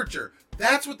of literature,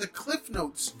 that's what the Cliff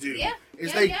Notes do. Yeah.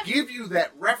 They give you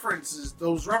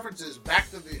those references back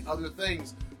to the other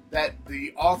things that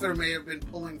the author may have been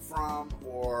pulling from,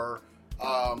 or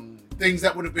things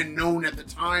that would have been known at the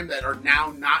time that are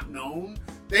now not known.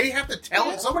 They have to tell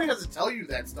Yeah. it. Somebody has to tell you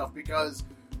that stuff because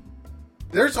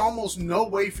there's almost no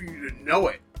way for you to know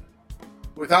it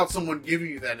without someone giving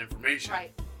you that information.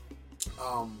 Right.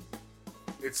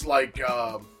 It's like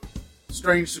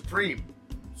Strange Supreme.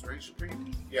 Strange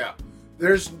Supreme? Yeah.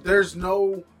 There's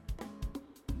no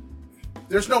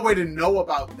way to know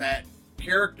about that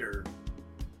character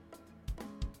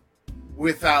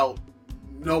without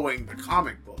knowing the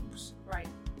comic books. Right.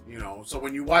 You know, so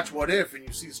when you watch What If and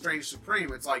you see Strange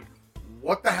Supreme, it's like,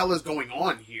 what the hell is going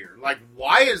on here? Like,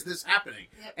 why is this happening?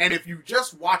 Yep. And if you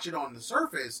just watch it on the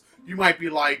surface, you might be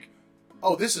like,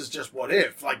 oh, this is just What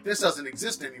If. Like, this doesn't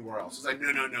exist anywhere else. It's like,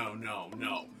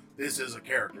 no. This is a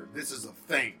character. This is a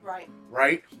thing. Right.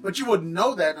 Right? But you wouldn't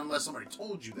know that unless somebody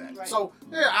told you that. Right. So,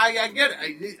 yeah, I get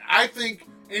it. I think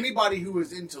anybody who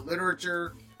is into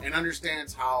literature and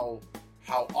understands how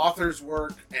authors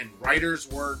work and writers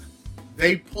work,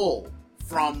 they pull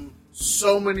from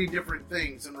so many different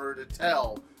things in order to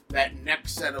tell that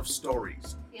next set of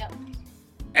stories. Yep.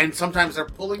 And sometimes they're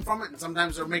pulling from it, and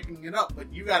sometimes they're making it up.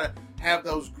 But you gotta have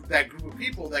that group of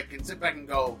people that can sit back and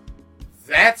go,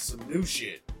 "That's some new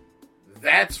shit.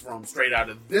 That's from straight out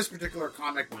of this particular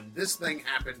comic when this thing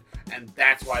happened, and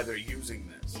that's why they're using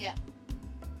this." Yeah.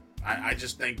 I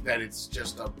just think that it's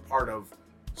just a part of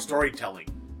storytelling.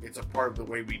 It's a part of the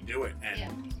way we do it, and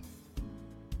Yeah.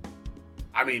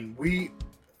 I mean,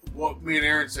 what me and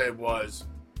Aaron said was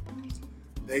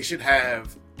they should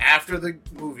have, after the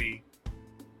movie,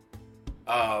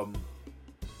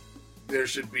 there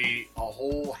should be a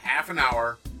whole half an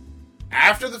hour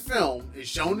after the film is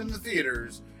shown in the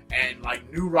theaters, and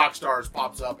like new rock stars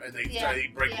pops up and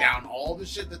they break down all the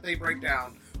shit that they break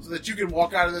down, so that you can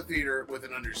walk out of the theater with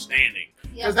an understanding.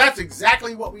 Because that's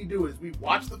exactly what we do: is we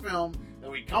watch the film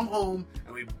and we come home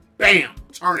and we bam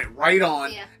turn it right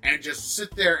on and just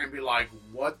sit there and be like,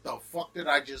 "What the fuck did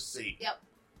I just see?" Yep.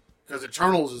 Because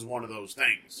Eternals is one of those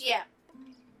things. Yeah.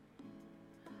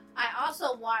 I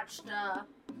also watched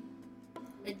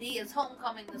Medea's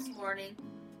Homecoming this morning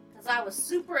because I was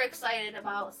super excited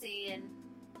about seeing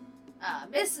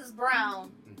Mrs.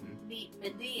 Brown meet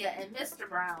Medea and Mr.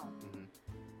 Brown. Mm-hmm.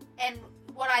 And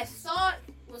what I thought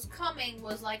was coming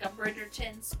was like a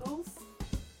Bridgerton spoof,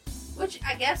 which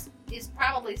I guess is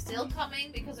probably still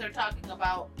coming because they're talking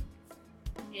about,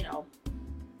 you know,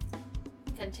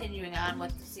 continuing on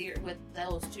with with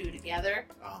those two together,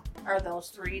 or those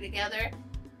three together.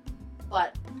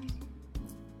 But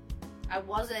I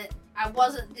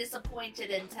wasn't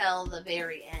disappointed until the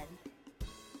very end.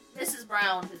 Mrs.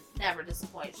 Brown never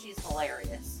disappoints. She's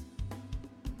hilarious.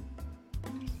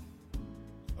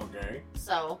 Okay.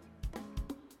 So,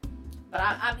 but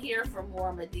I'm here for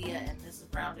more Medea and Mrs.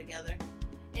 Brown together.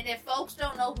 And if folks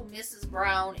don't know who Mrs.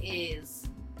 Brown is,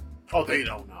 oh, they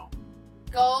don't know.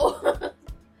 Go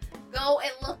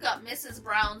and look up Mrs.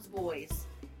 Brown's Boys.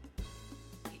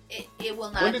 It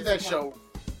will not. When did that disappoint.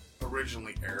 show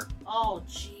originally air? Oh,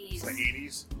 jeez. It's the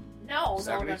 80s? No.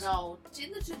 70s? It's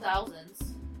in the 2000s.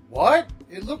 What?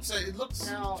 It looks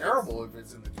No, terrible if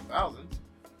it's in the 2000s.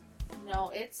 No,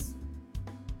 it's.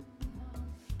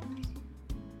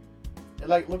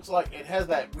 It looks like it has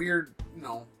that weird,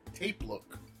 tape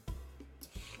look.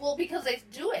 Well, because they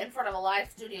do it in front of a live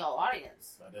studio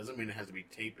audience. That doesn't mean it has to be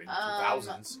tape in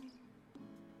 2000s.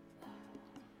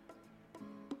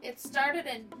 It started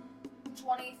in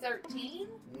 2013?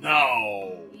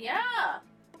 No. Yeah.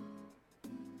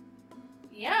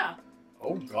 Yeah.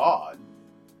 Oh God.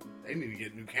 They need to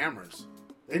get new cameras.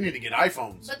 They need to get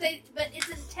iPhones. But it's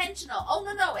intentional.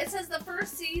 Oh no, it says the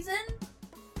first season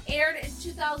aired in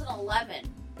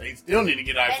 2011. They still need to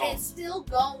get iPhones. And it's still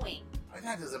going.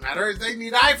 That doesn't matter. They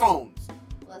need iPhones.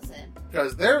 Listen.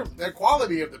 Because their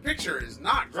quality of the picture is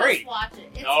not great. Just watch it.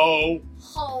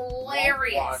 It's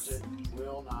hilarious. Won't watch it.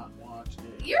 Will not watch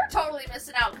it. You're totally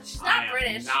missing out because she's not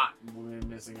British. Not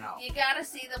missing out. You gotta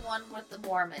see the one with the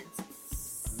Mormons.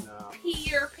 No. Pee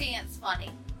your pants funny.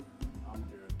 I'm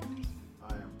good.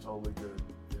 I am totally good.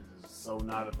 It is so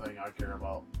not a thing I care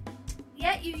about.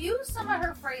 Yeah, you use some of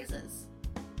her phrases.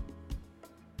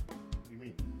 What do you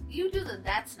mean? You do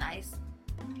that's nice.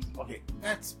 Okay,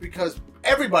 that's because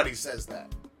everybody says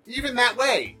that. Even that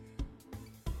way.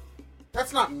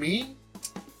 That's not me.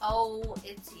 Oh,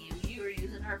 it's you. You were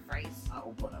using her phrase.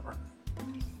 Oh, whatever.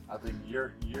 I think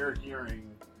you're hearing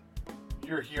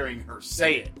her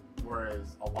say it,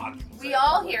 whereas a lot of people say We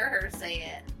all hear her say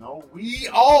it. No, we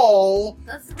all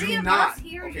The three do of not. us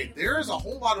hear Okay, you. there is a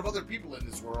whole lot of other people in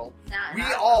this world. Not We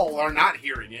our all mouth. are not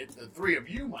hearing it. The three of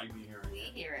you might be hearing We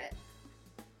it. hear it.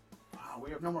 Wow, we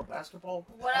have no more basketball.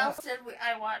 What else did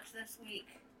I watch this week?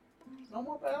 No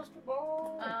more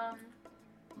basketball.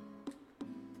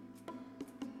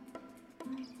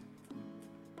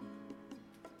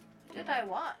 Did I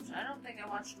watch? I don't think I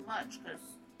watched much because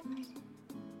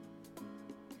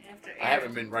after I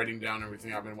haven't been writing down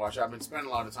everything I've been watching. I've been spending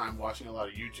a lot of time watching a lot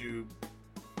of YouTube,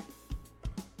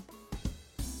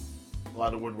 a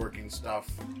lot of woodworking stuff,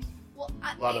 a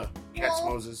lot of Cats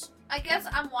Moses. I guess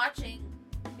I'm watching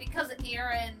because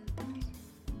Aaron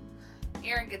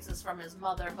gets this from his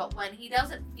mother, but when he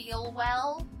doesn't feel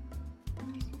well,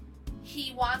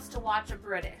 he wants to watch a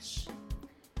British.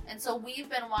 And so we've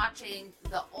been watching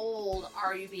the old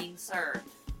Are You Being Served?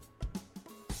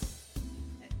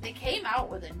 They came out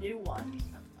with a new one,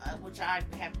 which I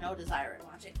have no desire in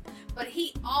watching. But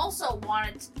he also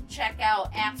wanted to check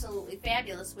out Absolutely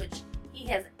Fabulous, which he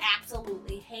has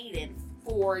absolutely hated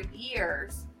for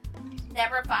years.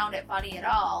 Never found it funny at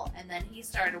all. And then he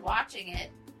started watching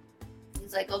it.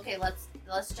 He's like, okay, let's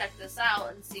check this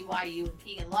out and see why you and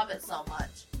Keegan love it so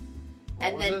much.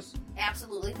 What was this?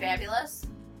 Absolutely Fabulous.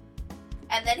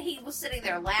 And then he was sitting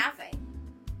there laughing.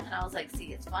 And I was like,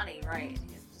 see, it's funny, right? And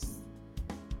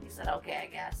he said, okay, I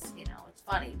guess, it's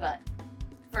funny. But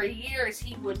for years,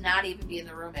 he would not even be in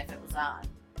the room if it was on.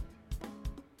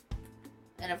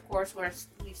 And of course,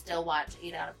 we still watch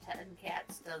 8 out of 10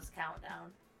 Cats Does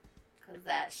Countdown. Because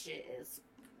that shit is,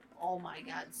 oh my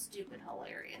god, stupid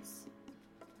hilarious.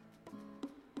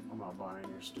 I'm not buying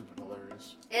your stupid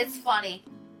hilarious. It's funny.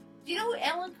 Do you know who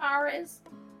Alan Carr is?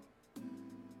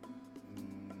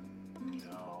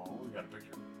 No, we got a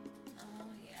picture. Oh,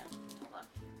 yeah. Hold on.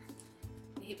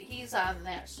 He's on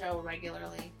that show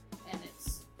regularly, and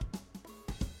he's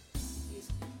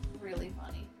really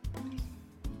funny.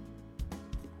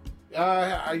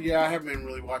 I haven't been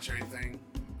really watching anything.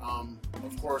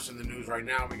 Of course, in the news right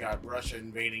now, we got Russia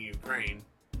invading Ukraine,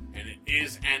 and it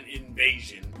is an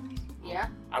invasion. Yeah.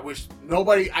 I wish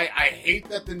nobody... I hate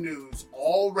that the news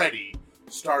already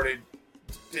started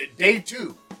day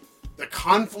 2. The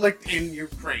conflict in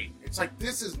Ukraine. It's like,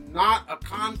 this is not a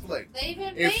conflict. They've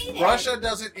invaded. If Russia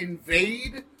doesn't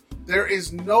invade, there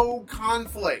is no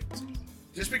conflict.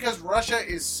 Just because Russia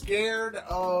is scared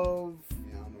of... I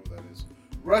don't know what that is.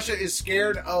 Russia is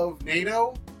scared of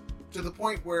NATO to the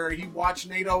point where he watched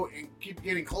NATO and keep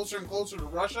getting closer and closer to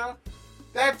Russia.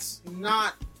 That's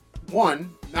not,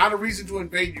 1, not a reason to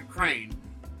invade Ukraine.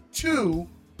 2,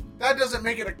 that doesn't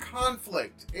make it a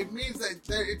conflict. It means that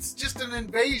it's just an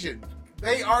invasion.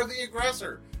 They are the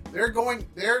aggressor. They're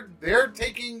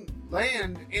taking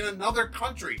land in another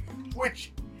country,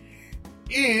 which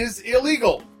is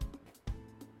illegal.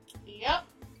 Yep.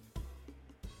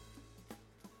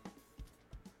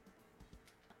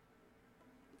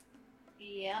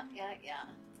 Yeah.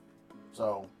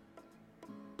 So,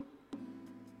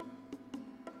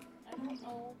 I don't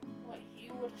know what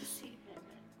you would have seen him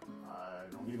in. I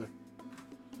don't either.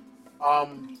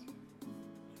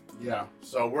 Yeah,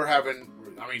 so we're having,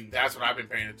 that's what I've been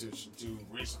paying attention to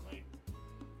recently,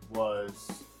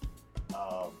 was,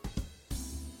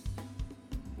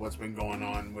 what's been going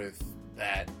on with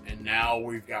that, and now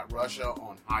we've got Russia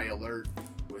on high alert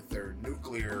with their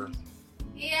nuclear.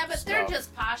 Yeah, but they're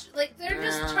just posh. Like, they're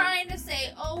just trying to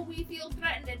say, oh, we feel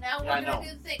threatened, and now we're going to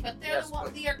do the thing. But they're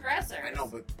the aggressors. I know,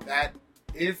 but that,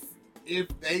 if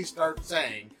they start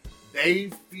saying they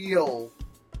feel,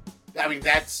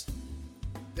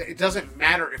 it doesn't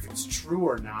matter if it's true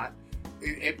or not.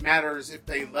 It matters if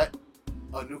they let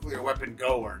a nuclear weapon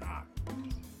go or not.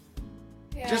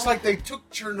 Yeah. Just like they took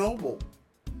Chernobyl.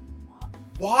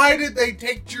 Why did they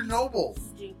take Chernobyl?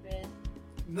 Stupid.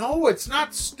 No, it's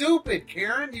not stupid,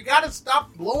 Karen. You gotta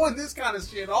stop blowing this kind of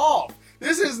shit off.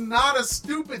 This is not a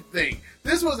stupid thing.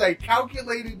 This was a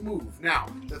calculated move. Now,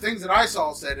 the things that I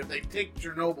saw said if they take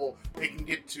Chernobyl, they can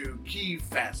get to Kyiv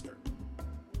faster.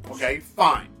 Okay,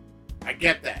 fine. I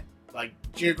get that. Like,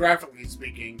 geographically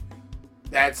speaking,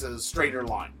 that's a straighter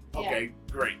line. Okay,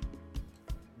 great.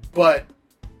 But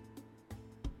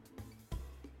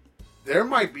there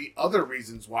might be other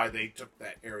reasons why they took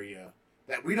that area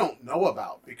that we don't know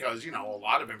about, because, a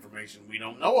lot of information we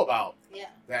don't know about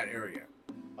that area.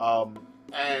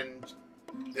 And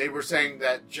they were saying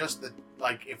that just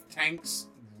if tanks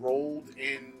rolled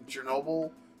in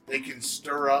Chernobyl, they can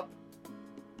stir up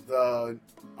the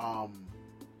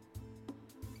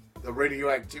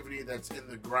radioactivity that's in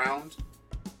the ground,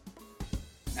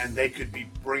 and they could be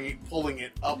pulling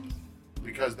it up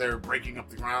because they're breaking up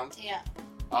the ground. Yeah.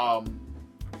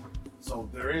 So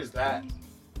there is that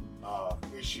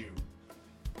issue.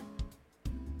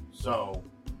 So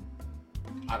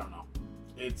I don't know.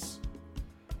 It's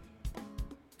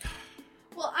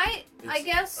I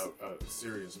guess a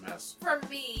serious mess. For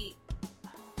me,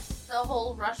 the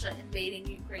whole Russia invading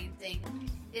Ukraine thing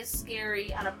is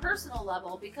scary on a personal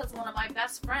level because one of my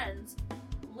best friends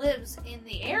lives in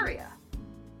the area.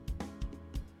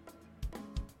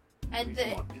 And in the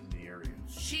area.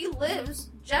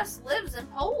 Jess lives in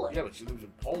Poland. Yeah, but she lives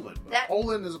in Poland. But That-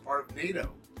 Poland is a part of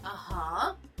NATO.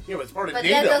 Uh-huh. Yeah, but it's part of But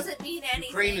NATO. that doesn't mean anything.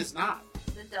 Ukraine is not.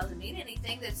 That doesn't mean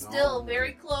anything. That's No. still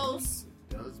very close.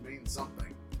 It does mean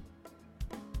something.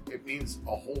 It means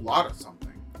a whole lot of something.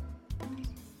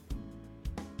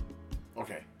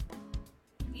 Okay.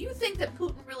 You think that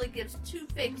Putin really gives two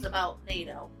figs about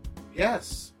NATO?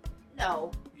 Yes.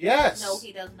 No. Yes. No,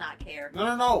 he does not care.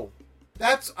 No.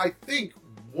 That's, I think,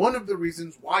 one of the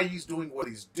reasons why he's doing what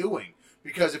he's doing.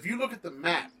 Because if you look at the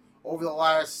map over the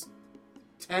last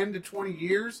 10 to 20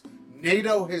 years,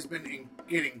 NATO has been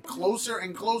getting closer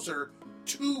and closer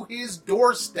to his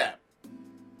doorstep.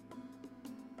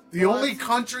 The only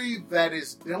countries that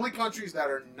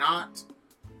are not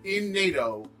in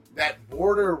NATO that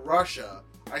border Russia,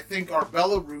 I think, are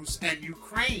Belarus and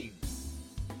Ukraine.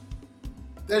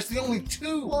 That's the only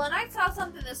two. Well, and I saw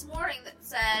something this morning that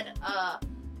said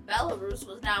Belarus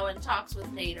was now in talks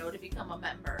with NATO to become a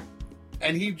member.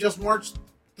 And he just marched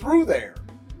through there.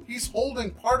 He's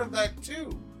holding part of that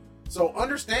too. So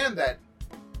understand that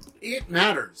it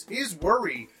matters. His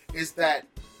worry is that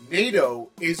NATO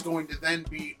is going to then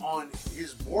be on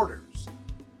his borders,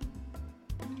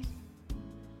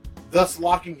 thus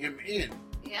locking him in.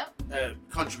 Yep.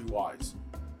 Country-wise.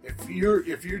 If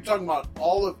you're talking about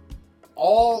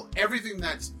everything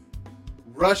that's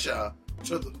Russia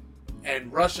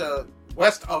and Russia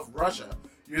west of Russia,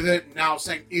 you're then now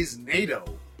saying is NATO,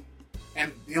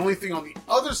 and the only thing on the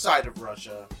other side of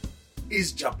Russia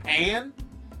is Japan,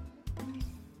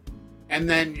 and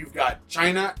then you've got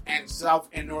China and South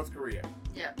and North Korea.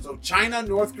 Yeah. So China,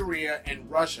 North Korea,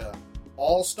 and Russia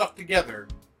all stuck together.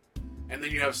 And then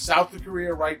you have South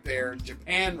Korea right there,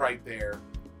 Japan right there,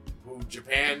 who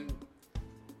Japan,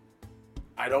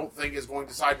 I don't think, is going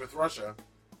to side with Russia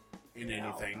in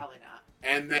anything. Probably not.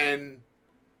 And then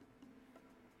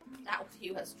Not with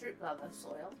U.S. troops on the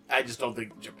soil. I just don't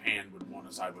think Japan would want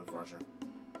to side with Russia.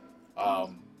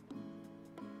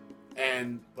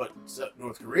 But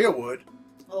North Korea would.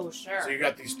 Oh, sure. So you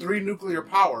got these three nuclear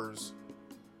powers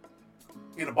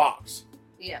in a box.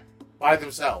 Yeah. By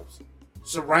themselves,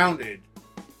 surrounded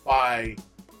by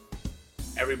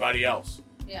everybody else.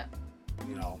 Yeah.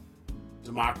 You know,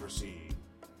 democracy,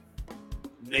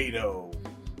 NATO.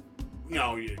 You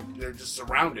know, they're just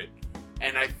surrounded,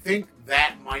 and I think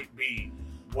that might be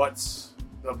what's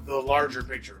the larger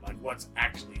picture, like what's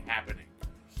actually happening,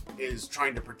 is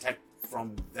trying to protect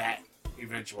from that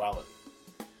eventuality.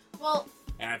 Well,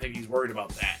 and I think he's worried about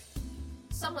that.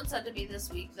 Someone said to me this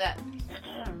week that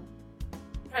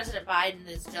President Biden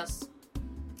is just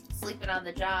sleeping on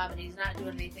the job and he's not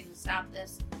doing anything to stop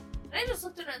this. And I just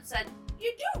looked at him and said,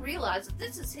 you do realize that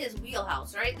this is his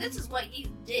wheelhouse, right? This is what he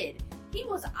did. He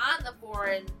was on the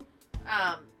foreign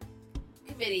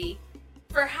committee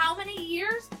for how many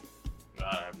years?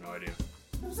 I have no idea.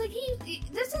 I was like,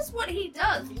 this is what he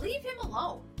does. Leave him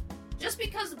alone. Just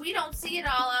because we don't see it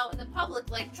all out in the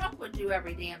public like Trump would do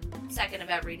every damn second of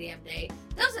every damn day,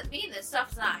 doesn't mean that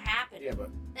stuff's not happening. Yeah, but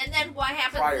and then what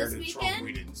happens prior this to weekend? Trump,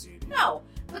 we didn't see it. No,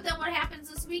 but then what happens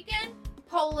this weekend?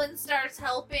 Poland starts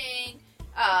helping.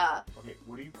 Okay,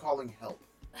 what are you calling help?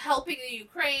 Helping the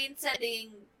Ukraine,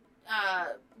 sending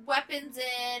weapons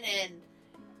in,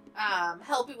 and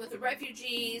helping with the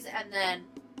refugees, and then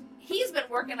Biden's been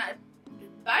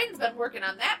working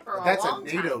on that for a long time.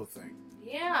 That's a NATO thing.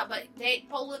 Yeah, but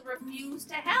Poland refused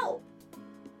to help.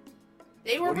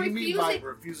 They were What do you refusing. mean by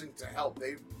refusing to help?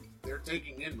 They're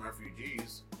taking in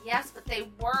refugees. Yes, but they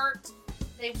weren't.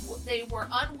 They were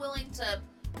unwilling to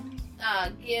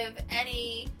give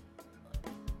any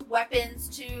weapons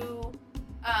to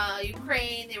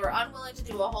Ukraine. They were unwilling to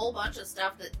do a whole bunch of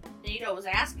stuff that NATO was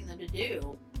asking them to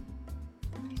do.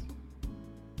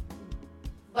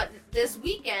 But this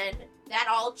weekend, that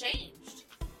all changed.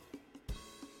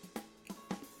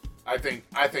 I think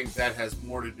that has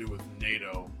more to do with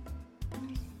NATO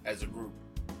as a group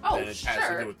Oh, than it has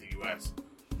to do with the U.S.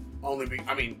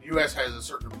 U.S. has a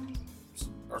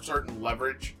certain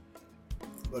leverage,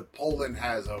 but Poland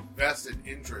has a vested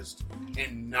interest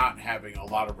in not having a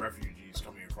lot of refugees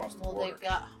coming across the border. They've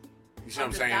got You see what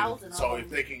I'm saying? 100,000 So of if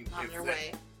they can, on their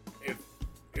way.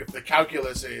 if the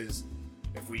calculus is,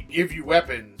 if we give you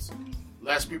weapons,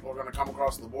 less people are going to come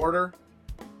across the border.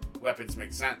 Weapons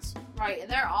make sense. Right, and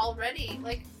they're already,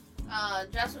 like,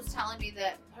 Jess was telling me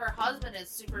that her husband is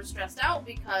super stressed out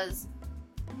because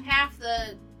half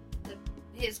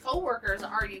his co-workers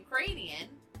are Ukrainian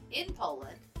in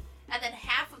Poland, and then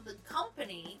half of the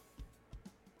company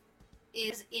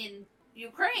is in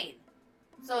Ukraine.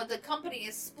 So the company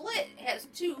is split. It has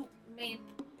two main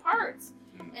parts.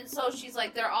 And so she's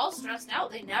like, they're all stressed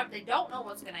out. They don't know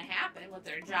what's going to happen with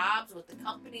their jobs, with the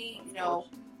company. You know,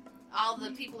 all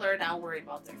the people are now worried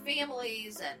about their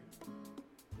families, and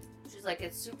she's like,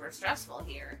 it's super stressful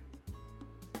here.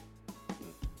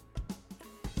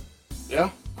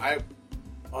 Yeah, I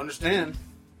understand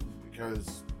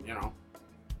because, you know,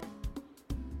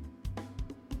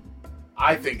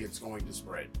 I think it's going to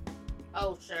spread.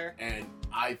 Oh, sure. And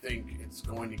I think it's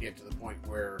going to get to the point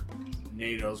where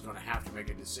NATO is going to have to make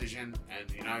a decision, and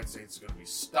the United States is going to be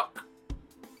stuck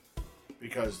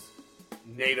because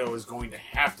NATO is going to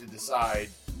have to decide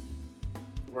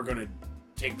we're going to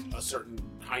take a certain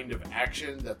kind of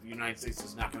action that the United States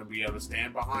is not going to be able to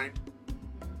stand behind.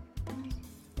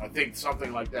 I think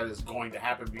something like that is going to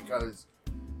happen because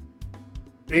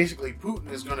basically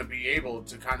Putin is going to be able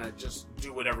to kind of just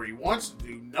do whatever he wants to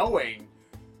do, knowing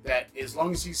that as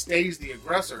long as he stays the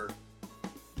aggressor,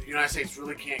 the United States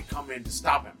really can't come in to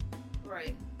stop him.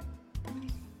 Right.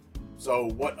 So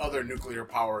what other nuclear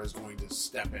power is going to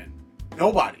step in?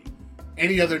 Nobody.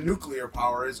 Any other nuclear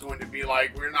power is going to be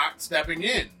like, we're not stepping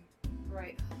in.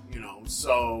 Right. You know,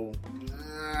 so,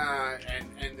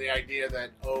 and the idea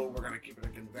that, oh, we're going to keep it a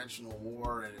conventional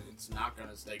war and it's not going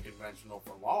to stay conventional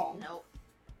for long. Nope.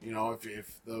 You know,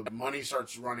 if the money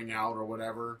starts running out or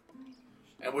whatever,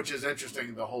 and which is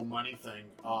interesting, the whole money thing.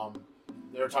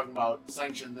 They were talking about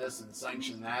sanction this and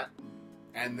sanction that,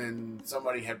 and then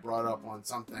somebody had brought up on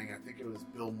something, I think it was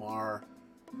Bill Maher,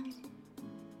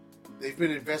 they've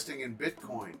been investing in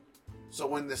Bitcoin. So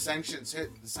when the sanctions hit,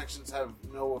 the sanctions have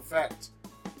no effect.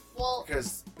 Well,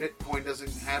 because Bitcoin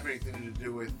doesn't have anything to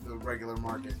do with the regular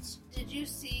markets. Did you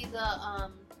see the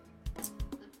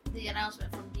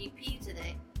announcement from BP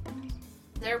today?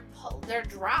 They're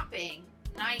dropping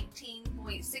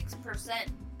 19.6%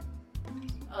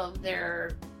 of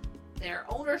their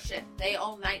ownership. They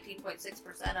own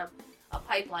 19.6% of a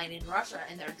pipeline in Russia,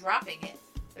 and they're dropping it.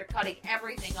 They're cutting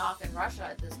everything off in Russia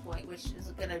at this point, which is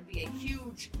going to be a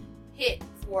huge hit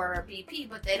for BP,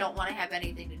 but they don't want to have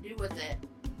anything to do with it.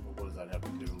 Well, what does that have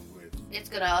to do with? It's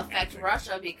going to affect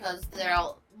Russia because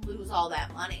they'll lose all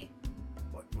that money.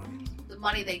 What money? The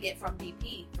money they get from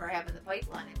BP for having the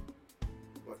pipeline.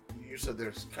 But you said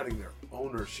they're cutting their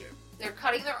ownership. They're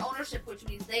cutting their ownership, which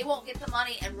means they won't get the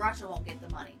money and Russia won't get the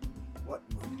money. What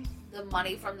money? The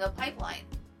money from the pipeline.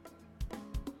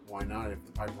 Why not if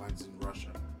the pipeline's in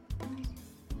Russia?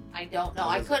 I don't know.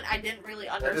 I didn't really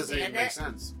understand that doesn't even make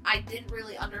sense. I didn't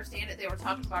really understand it. They were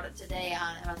talking about it today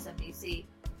on MSNBC.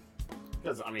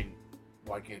 Because, I mean,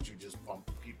 why can't you just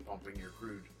keep pumping your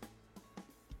crude?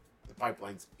 The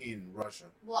pipeline's in Russia.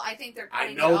 Well, I think they're I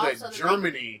cutting know it off that so that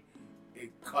Germany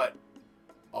it cut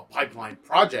a pipeline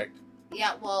project.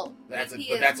 Yeah, well,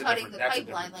 BP is cutting the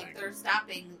pipeline. Like, they're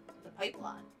stopping the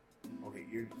pipeline. Okay,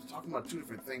 you're talking about two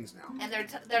different things now. And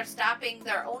they're stopping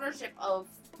their ownership of,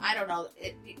 I don't know,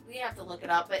 we have to look it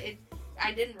up, but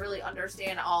I didn't really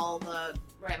understand all the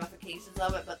ramifications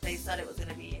of it, but they said it was going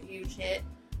to be a huge hit,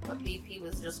 but BP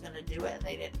was just going to do it,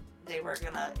 and it was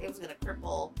going to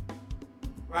cripple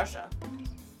Russia.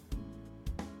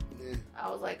 Yeah. I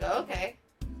was like, oh, okay.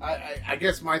 I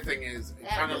guess my thing is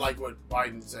kind of like what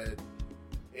Biden said.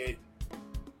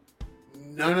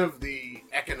 None of the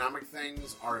economic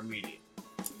things are immediate.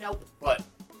 Nope. But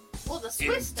well, the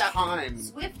Swift stuff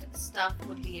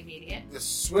would be immediate. The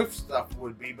Swift stuff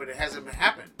would be, but it hasn't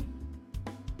happened.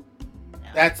 No.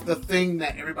 That's the thing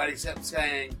that everybody kept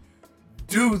saying.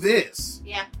 Do this.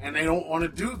 Yeah. And they don't want to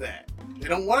do that. They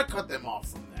don't want to cut them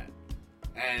off from that.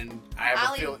 And I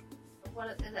have a feeling.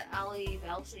 What is it? Ali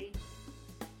Velshi?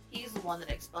 He's the one that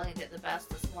explained it the best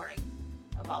this morning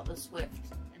about the Swift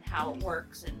and how it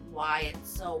works and why it's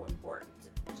so important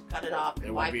to cut it off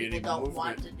and why people don't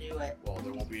want to do it. Well,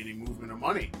 there won't be any movement of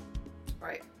money.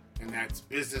 Right. And that's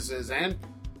businesses and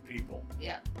people.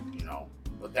 Yeah. You know,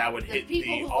 but that would hit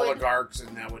the oligarchs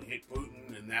and that would hit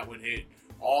Putin and that would hit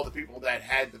all the people that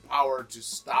had the power to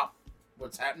stop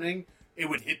what's happening. It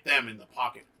would hit them in the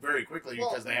pocket very quickly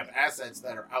because they have assets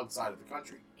that are outside of the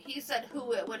country. He said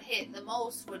who it would hit the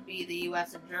most would be the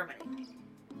U.S. and Germany.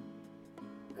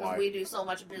 Because we do so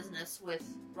much business with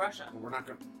Russia. Well, we're not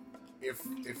going to...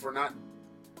 If we're not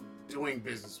doing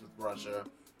business with Russia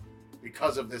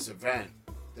because of this event,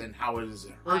 then how does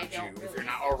it hurt you if you're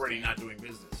not already not doing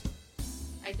business?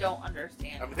 I don't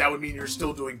understand. I mean, that would mean you're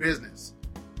still doing business.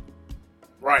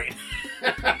 Right.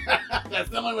 That's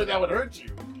the only way that would hurt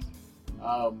you.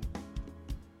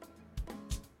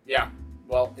 Yeah.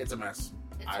 Well, it's a mess.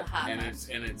 It's a hot mess.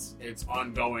 And it's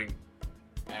ongoing.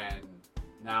 and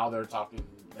now they're talking.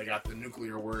 They got the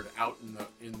nuclear word out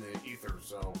in the ether.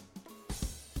 So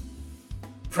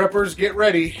preppers, get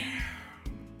ready.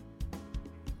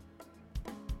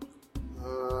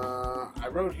 I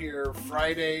wrote here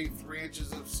Friday, 3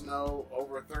 inches of snow,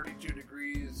 over 32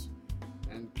 degrees,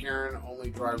 and Karen only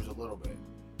drives a little bit.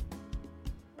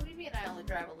 What do you mean I only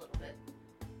drive a little bit?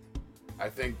 I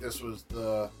think this was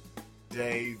the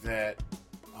day that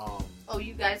Oh,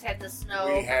 you guys had the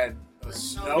snow. we had a the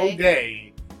snow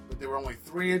day, but there were only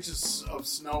 3 inches of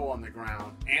snow on the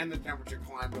ground, and the temperature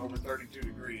climbed over 32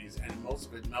 degrees, and most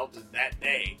of it melted that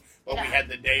day. But we Yeah. had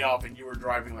the day off, and you were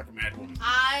driving like a mad woman.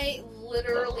 I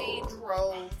literally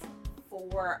drove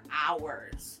 4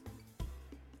 hours.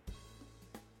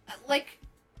 Like,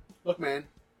 Look, man,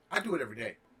 I do it every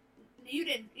day.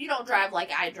 you don't drive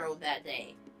like I drove that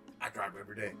day. I drive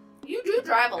every day. You do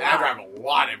drive a And lot. I drive a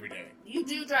lot every day. You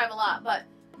do drive a lot, but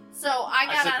so I I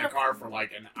got sit out in the of car for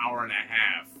like an hour and a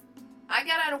half. I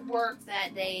got out of work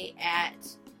that day at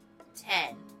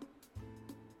 10.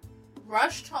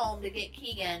 Rushed home to get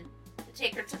Keegan to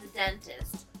take her to the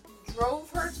dentist. Drove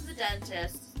her to the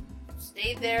dentist.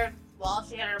 Stayed there while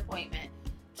she had her appointment.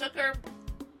 Took her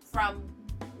from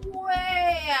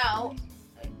way out.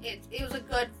 It was a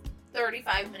good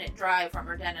 35-minute drive from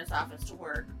her dentist office to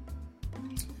work.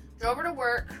 Drove her to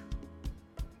work.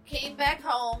 Came back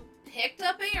home. Picked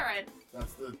up Aaron.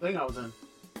 That's the thing I was in.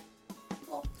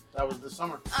 Cool. That was this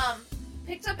summer.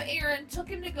 Picked up Aaron, took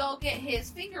him to go get his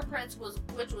fingerprints,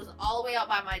 which was all the way out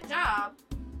by my job.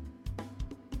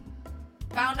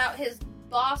 Found out his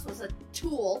boss was a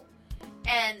tool,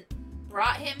 and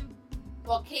brought him,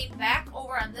 came back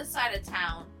over on this side of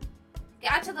town.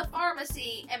 Got to the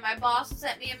pharmacy, and my boss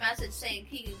sent me a message saying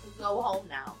Keegan could go home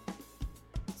now.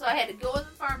 So I had to go in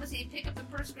the pharmacy, pick up the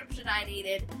prescription I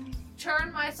needed,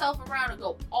 turn myself around and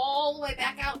go all the way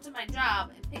back out to my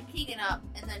job and pick Keegan up,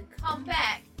 and then come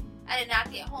back. I did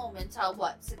not get home until,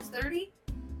 6:30?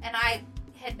 And I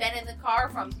had been in the car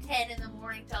from 10 in the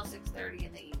morning till 6:30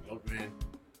 in the evening. Look, man,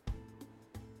 I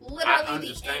Literally the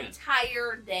understand.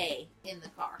 entire day in the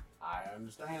car. I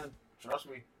understand. Trust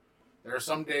me. There are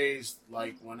some days,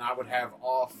 like when I would have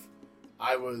off,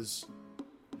 I was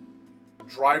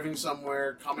driving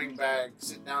somewhere, coming back,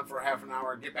 sit down for half an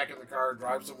hour, get back in the car,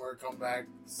 drive somewhere, come back,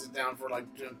 sit down for like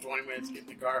 20 minutes, get in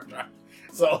the car, drive.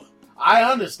 So I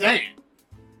understand.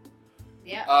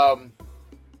 Yeah.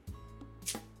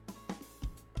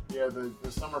 Yeah,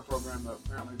 the summer program,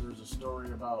 apparently there's a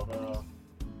story about the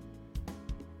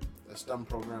STEM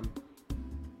program.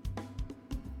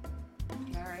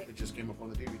 Alright. It just came up on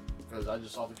the TV because I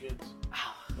just saw the kids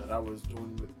that I was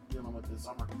dealing with this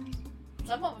summer.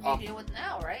 Some of them you deal with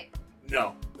now, right?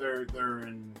 No, they're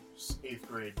in 8th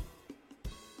grade.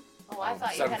 Oh, I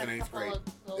thought you had 7th and a 8th couple grade. of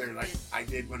those They're like kids. I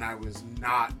did when I was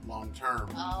not long term.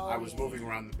 Oh, I was yeah. moving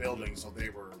around the building, so they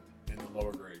were in the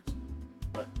lower grades,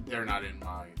 but they're not in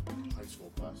my high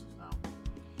school classes now.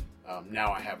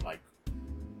 Now I have like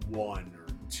 1 or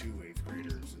 2 8th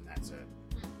graders, and that's it.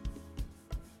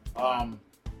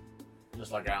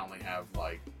 Just like I only have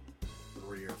like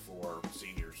 3 or 4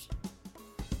 seniors.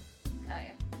 Oh,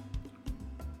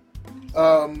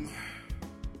 yeah.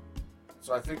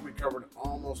 So I think we covered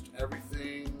almost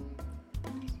everything.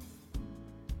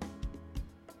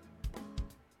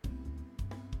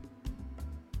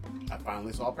 I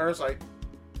finally saw Parasite.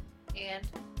 And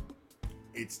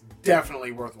It's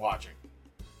definitely worth watching.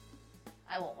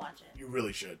 I won't watch it. You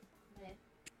really should. Okay.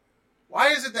 Why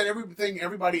is it that everything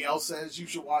everybody else says you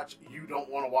should watch, you don't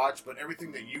want to watch, but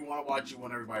everything that you want to watch, you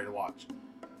want everybody to watch?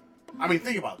 I mean,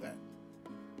 think about that.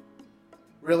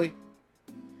 Really?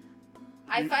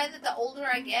 I find that the older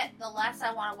I get, the less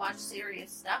I want to watch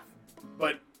serious stuff.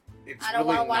 But it's I don't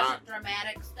really want to watch not.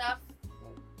 dramatic stuff.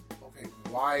 Okay,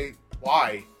 why?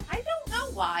 Why? I don't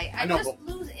know why. I know, just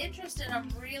but- lose interest in them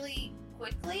really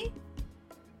quickly.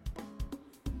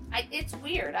 It's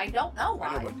weird. I don't know why.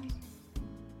 I know, but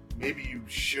maybe you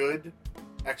should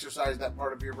exercise that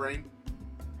part of your brain.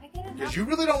 I get enough. Because you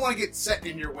really don't want to get set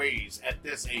in your ways at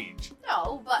this age.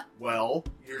 No, but Well,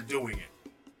 you're doing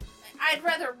it. I'd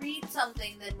rather read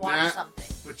something than watch Nah. something.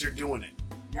 But you're doing it.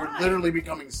 You're Why? literally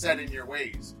becoming set in your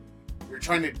ways. You're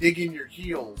trying to dig in your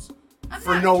heels I'm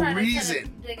for not no trying to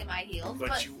reason. dig in my heels,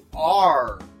 But you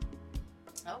are. okay.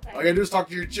 All you gotta do is talk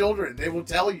to your children. They will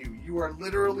tell you. You are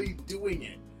literally doing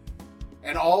it.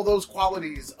 And all those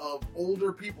qualities of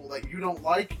older people that you don't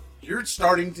like, you're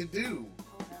starting to do.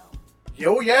 Oh no.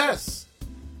 Yo, yes.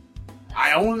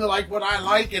 I only like what I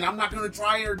like, and I'm not going to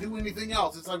try or do anything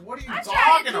else. It's like, what are you I try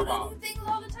talking to do about? new things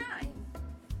all the time.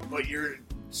 But you're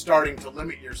starting to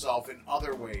limit yourself in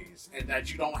other ways, and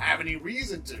that you don't have any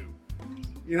reason to.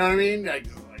 You know what I mean? Like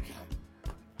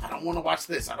I don't want to watch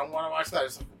this. I don't want to watch that.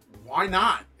 It's like, why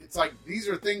not? It's like, these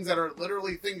are things that are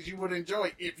literally things you would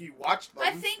enjoy if you watched them.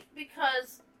 I think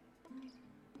because...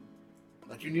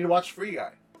 Like, you need to watch Free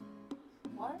Guy.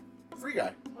 What? Free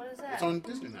Guy. What is that? It's on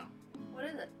Disney now. What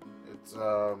is it? It's,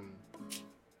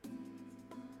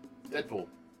 Deadpool.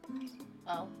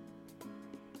 Oh.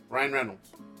 Ryan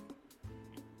Reynolds.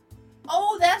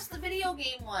 Oh, that's the video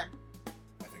game one.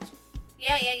 I think so.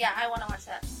 Yeah. I want to watch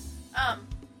that.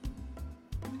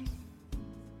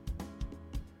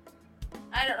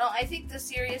 I don't know. I think the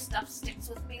serious stuff sticks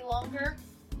with me longer.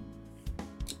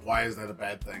 Why is that a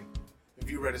bad thing?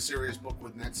 If you read a serious book,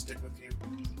 wouldn't that stick with you?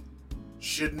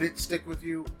 Shouldn't it stick with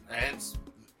you? And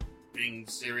being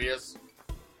serious?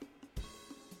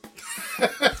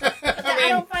 I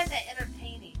don't find that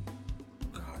entertaining.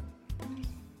 God.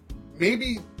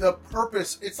 Maybe the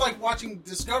purpose... It's like watching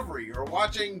Discovery or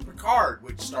watching Picard,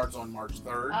 which starts on March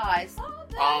 3rd. Oh, I saw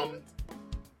that.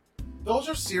 Those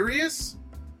are serious.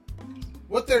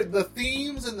 What they're the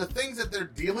themes and the things that they're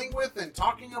dealing with and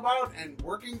talking about and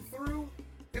working through,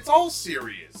 it's all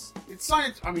serious. It's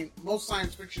science. I mean, most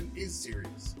science fiction is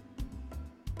serious.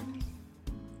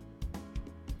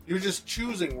 You're just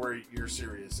choosing where your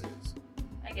serious is.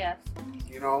 I guess.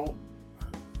 You know,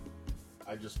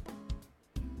 it's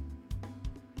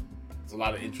a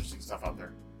lot of interesting stuff out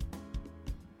there.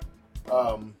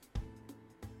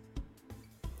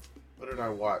 What did I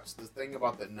watch? The thing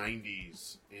about the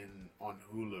 90s on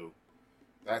Hulu.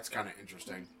 That's kind of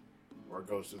interesting. Where it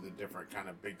goes through the different kind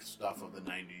of big stuff of the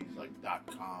 90s, like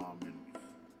 .com and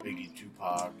Biggie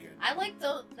Tupac. And I like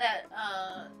that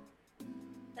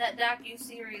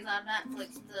docu-series on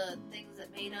Netflix, The Things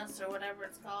That Made Us, or whatever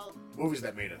it's called. Movies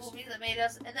That Made Us. Movies That Made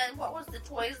Us. And then what was The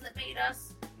Toys That Made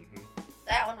Us? Mm-hmm.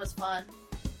 That one was fun.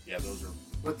 Yeah, those are...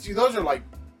 But see, those are like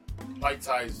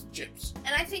bite-sized chips.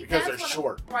 And I think because that's they're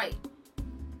short. Right.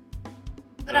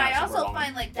 But They're I not also super long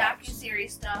find like blocks.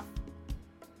 docu-series stuff,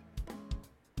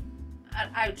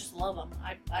 I just love them.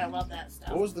 I love that stuff.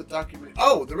 What was the documentary?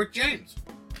 Oh, the Rick James.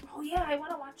 Oh yeah, I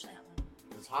want to watch that one.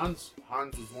 Because Hans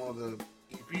was one of the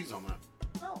DPs on that.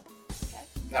 Oh, okay.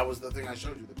 That was the thing I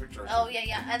showed you, the picture I Oh showed you.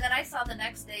 yeah. And then I saw the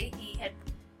next day he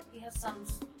has some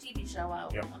TV show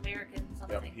out, Yep. American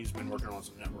something. Yep, he's been working on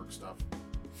some network stuff.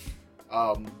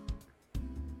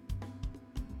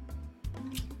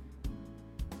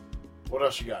 What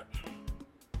else you got?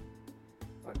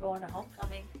 We're going to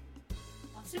homecoming.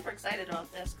 I'm super excited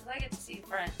about this because I get to see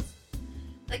friends.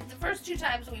 Like the first 2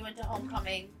 times we went to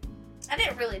homecoming, I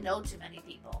didn't really know too many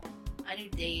people. I knew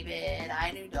David,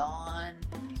 I knew Dawn,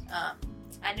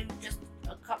 I knew just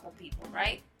a couple people,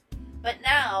 right? But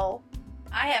now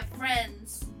I have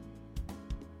friends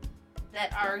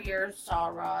that are your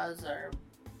Saras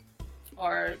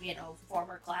or you know,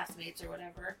 former classmates or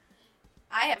whatever.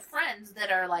 I have friends that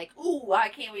are like, ooh, I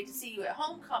can't wait to see you at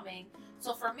homecoming.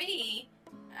 So for me,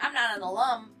 I'm not an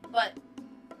alum, but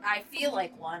I feel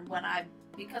like one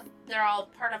because they're all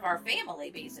part of our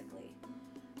family, basically.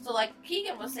 So like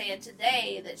Keegan was saying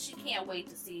today that she can't wait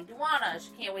to see Duana,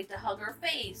 she can't wait to hug her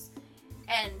face,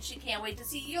 and she can't wait to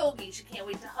see Yogi, she can't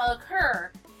wait to hug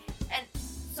her. And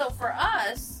so for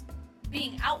us,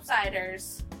 being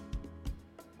outsiders,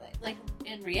 like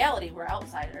in reality we're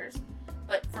outsiders,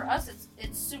 but for us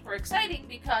it's super exciting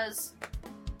because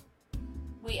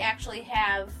we actually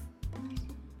have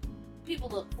people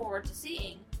to look forward to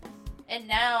seeing. And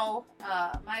now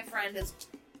my friend is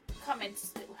coming,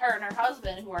 her and her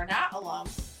husband, who are not alum,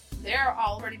 they're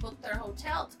already booked their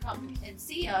hotel to come and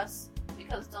see us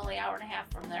because it's only an hour and a half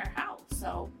from their house.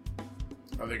 So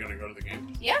Are they going to go to the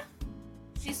game? yeah,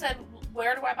 she said,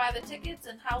 where do I buy the tickets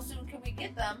and how soon can we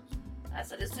get them? I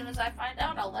said, as soon as I find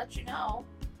out, I'll let you know,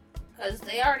 because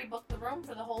they already booked the room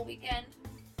for the whole weekend.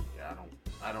 Yeah,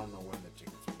 I don't know when the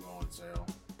tickets will go on sale.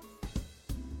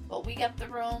 But we got the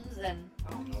rooms, and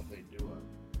I don't know if they do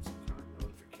some kind of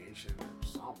notification or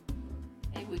something.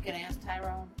 maybe we can ask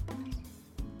Tyrone.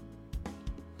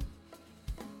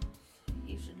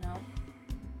 He should know.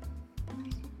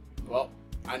 Well,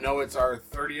 I know it's our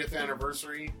 30th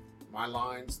anniversary, my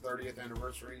line's 30th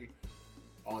anniversary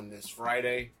on this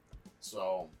Friday.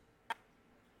 So,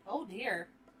 Oh dear.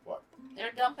 what?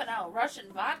 They're dumping out Russian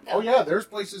vodka. Oh yeah, there's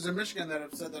places in Michigan that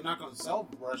have said they're not going to sell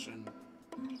Russian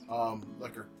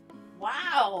liquor.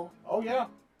 Wow. Oh yeah,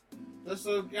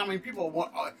 I mean, people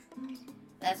want.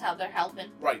 That's how they're helping.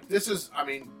 Right. This is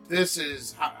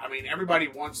how, everybody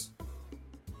wants.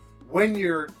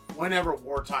 Whenever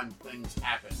wartime things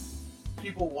happen,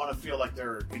 people want to feel like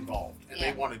they're involved and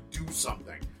Yeah. they want to do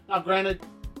something. Now, granted,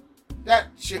 that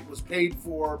shit was paid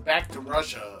for back to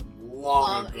Russia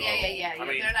long ago. Yeah. I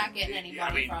mean, they're not getting any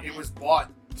money from it. It was bought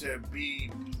to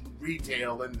be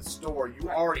retail in the store. You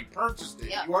already purchased it.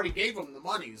 Yep. You already gave them the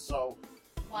money. So,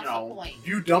 What's the point?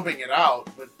 you dumping it out,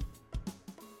 but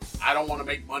I don't want to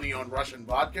make money on Russian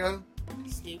vodka.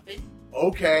 Stupid.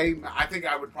 Okay, I think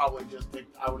I would probably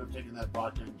I would have taken that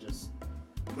vodka and just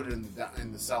put it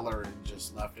in the cellar and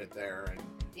just left it there. And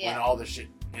when all the shit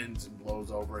ends and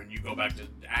blows over and you go back to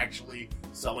actually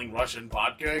selling Russian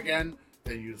vodka again,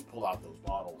 then you just pull out those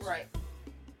bottles. Right.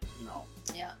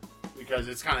 Yeah. Because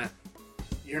it's kind of,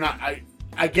 you're not,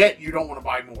 I get you don't want to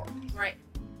buy more. Right.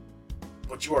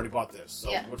 But you already bought this,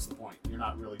 so what's the point? You're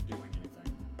not really doing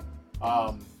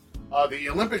anything. The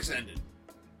Olympics ended.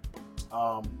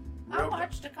 I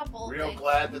watched a couple of Real things.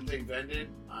 glad that they've ended.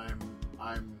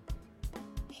 I'm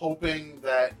hoping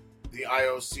that the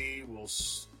IOC will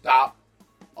stop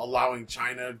allowing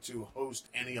China to host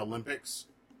any Olympics.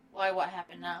 Why? What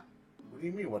happened now? What do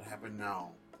you mean? What happened now?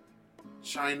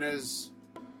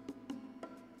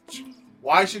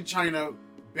 Why should China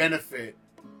benefit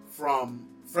from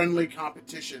friendly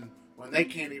competition when they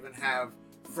can't even have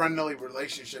friendly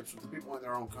relationships with the people in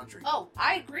their own country? Oh,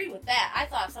 I agree with that. I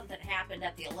thought something happened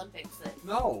at the Olympics that...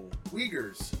 No,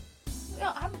 Uyghurs.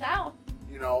 Well, I'm down.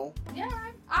 Yeah,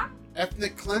 I'm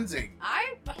ethnic cleansing.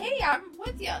 Hey, I'm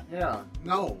with you. Yeah,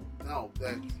 no.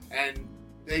 And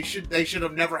they should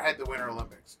have never had the Winter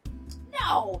Olympics.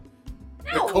 No.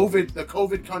 The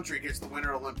COVID country gets the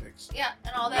Winter Olympics. Yeah,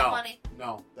 and all that money.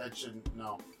 No, that shouldn't.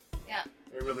 No. Yeah.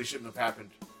 It really shouldn't have happened.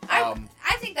 I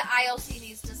think the IOC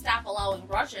needs to stop allowing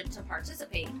Russia to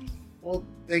participate. Well,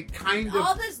 they kind of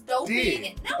all this doping.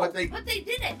 did, but they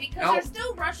didn't because there's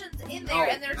still Russians in there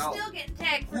and they're still getting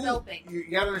tagged for doping. You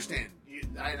gotta understand.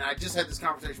 And I just had this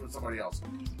conversation with somebody else.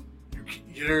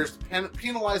 There's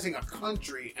penalizing a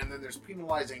country, and then there's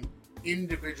penalizing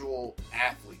individual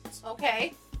athletes.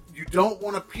 Okay. You don't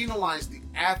want to penalize the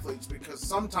athletes because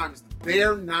sometimes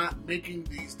they're not making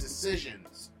these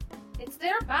decisions. It's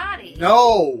their body.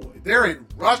 No, they're in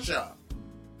Russia.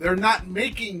 They're not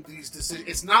making these decisions.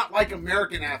 It's not like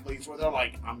American athletes where they're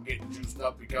like, I'm getting juiced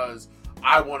up because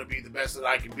I want to be the best that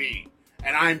I can be.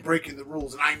 And I'm breaking the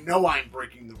rules, and I know I'm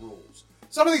breaking the rules.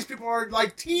 Some of these people are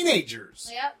like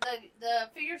teenagers. Yeah, the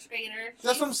figure skater.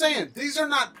 That's what I'm saying. These are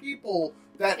not people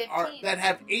that 15. that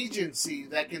have agency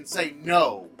that can say,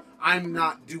 no, I'm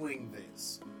not doing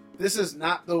this. This is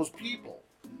not those people.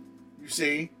 You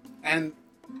see? And,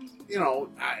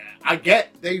 I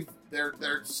get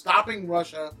they're stopping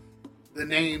Russia, the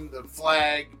name, the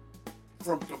flag,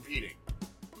 from competing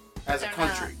as a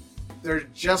country. They're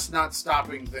just not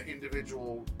stopping the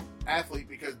individual athlete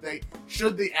because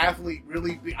should the athlete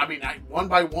really be, one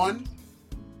by one,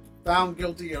 found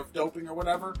guilty of doping or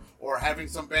whatever, or having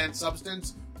some banned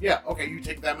substance, yeah, okay, you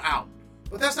take them out.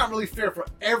 But that's not really fair for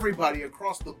everybody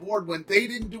across the board when they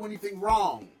didn't do anything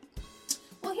wrong.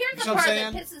 Well, here's the part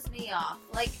that pisses me off.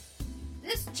 Like,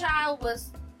 this child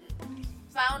was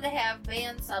found to have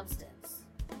banned substance,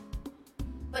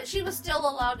 but she was still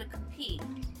allowed to compete.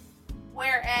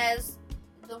 Whereas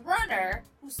the runner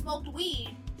who smoked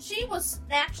weed, she was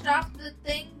snatched off the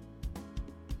thing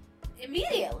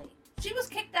immediately. She was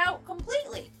kicked out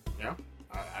completely. Yeah,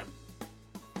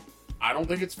 I don't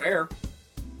think it's fair.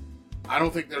 I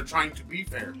don't think they're trying to be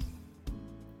fair.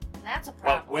 That's a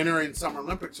problem. But Winter and Summer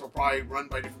Olympics will probably run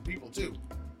by different people too.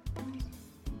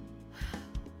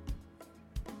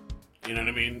 You know what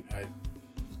I mean?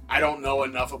 I don't know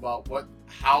enough about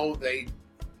how they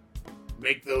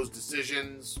make those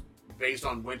decisions based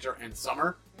on winter and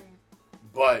summer.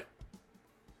 But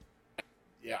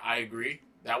yeah, I agree.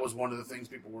 That was one of the things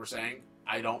people were saying.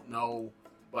 I don't know,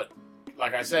 but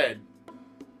like I said,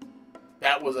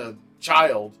 that was a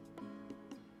child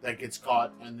that gets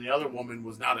caught, and the other woman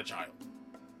was not a child.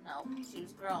 No, she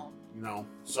was grown.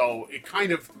 So it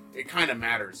kind of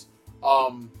matters.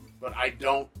 But I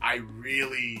don't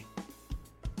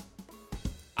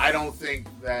think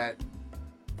that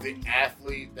the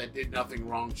athlete that did nothing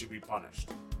wrong should be punished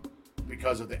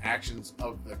because of the actions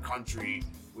of the country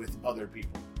with other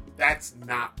people. That's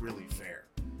not really fair.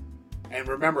 And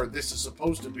remember, this is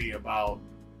supposed to be about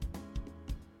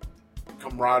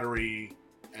camaraderie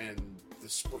and the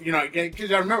sport. Again,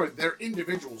 because I remember they're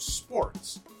individual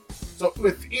sports. So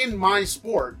within my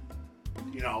sport,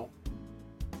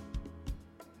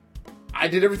 I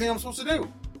did everything I'm supposed to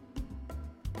do.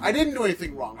 I didn't do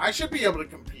anything wrong. I should be able to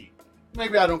compete.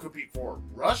 Maybe I don't compete for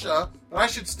Russia, but I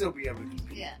should still be able to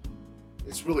compete. Yeah.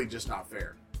 It's really just not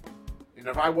fair. And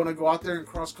if I want to go out there and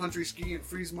cross-country ski and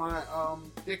freeze my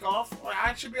dick off,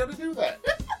 I should be able to do that.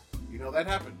 That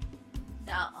happened.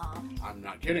 Nuh-uh. I'm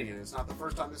not kidding, and it's not the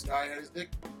first time this guy had his dick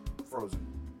frozen.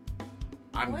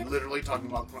 I'm What? literally talking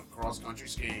about cross-country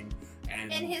skiing,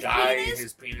 and And his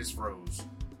his penis froze.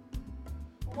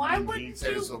 Why And he wouldn't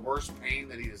said it's you? the worst pain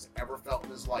that he has ever felt in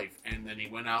his life. And then he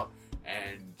went out,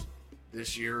 and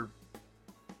this year,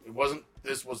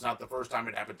 this was not the first time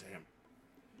it happened to him.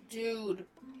 Dude.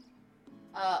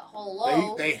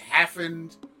 Hello? They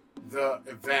halfened the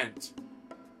event,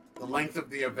 the length of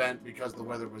the event, because the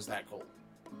weather was that cold.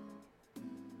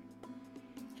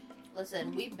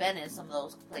 Listen, we've been in some of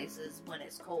those places when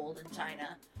it's cold in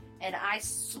China, and I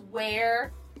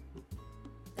swear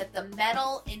that the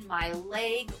metal in my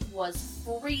leg was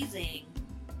freezing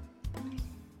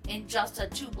in just a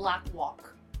 2-block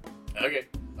walk. Okay,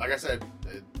 like I said,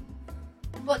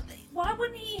 But why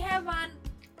wouldn't he have on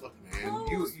look, man,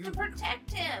 clothes you to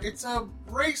protect him? it's a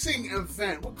racing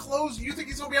event. What clothes? You think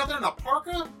he's gonna be out there in a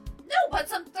parka? No, but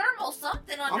some thermal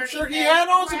something underneath. I'm sure he that had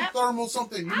on some crap. thermal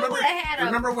something. You I would have had a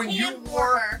remember when you hand wore?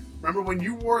 warmer. Remember when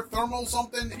you wore thermal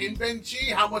something in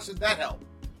Benchi? How much did that help?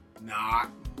 Not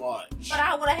much. But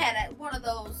I would have had one of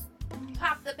those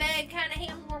pop the bag kind of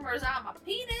hand warmers on my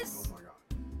penis. Oh my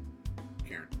god,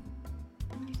 Karen.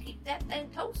 Keep that thing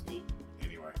toasty.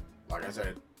 Anyway, like I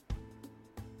said,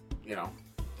 you know,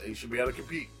 they should be able to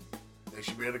compete. They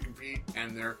should be able to compete,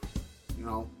 and they're, you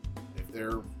know, if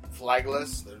they're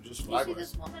flagless, they're just You see flagless.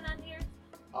 this woman on here?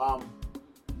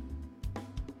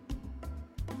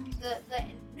 The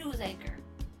news anchor.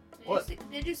 What?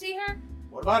 Did you see her?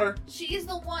 What about her? She's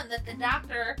the one that the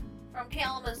doctor from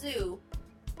Kalamazoo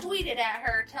tweeted at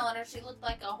her, telling her she looked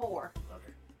like a whore.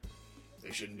 Okay,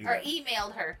 they shouldn't do Or that.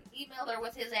 emailed her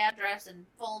with his address and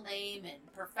full name and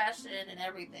profession and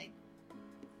everything.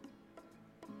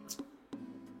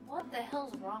 What the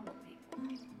hell's wrong with people?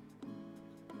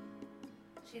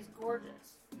 She's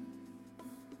gorgeous.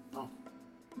 Oh.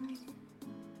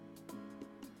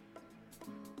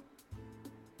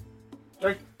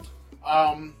 Okay.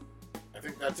 I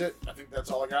think that's it. I think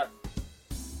that's all I got.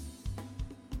 That's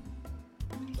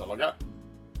all I got.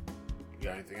 You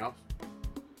got anything else?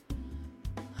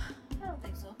 I don't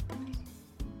think so.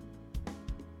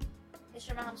 It's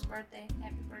your mom's birthday.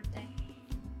 Happy birthday.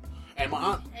 And my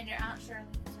aunt. And your Aunt Shirley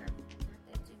is her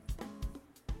birthday too.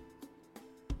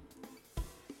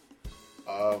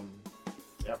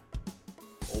 Yep.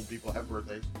 Old people have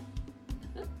birthdays.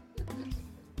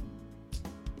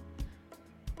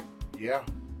 Yeah.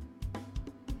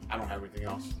 I don't have anything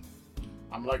else.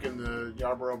 I'm liking the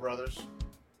Yarborough Brothers.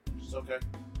 It's okay.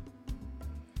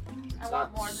 I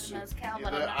want more than mezcal,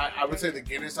 but I'm not I gonna would say drink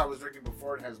the Guinness I was drinking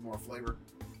before, it has more flavor.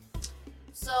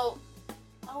 So,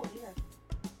 oh dear,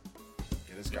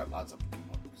 Guinness got lots of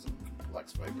some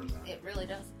complex flavors in it. it really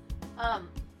does.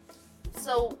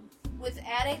 So with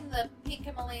adding the pink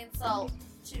Himalayan salt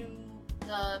to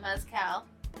the mezcal,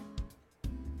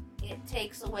 it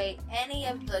takes away any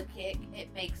of the kick.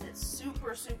 It makes it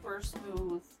super, super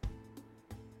smooth.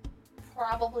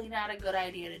 Probably not a good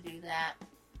idea to do that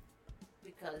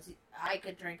because I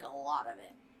could drink a lot of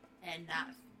it and not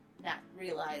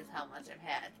realize how much I've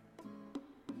had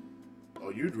Oh,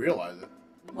 you'd realize it.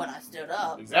 when I stood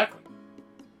up. Exactly.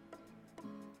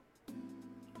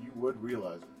 You would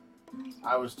realize it.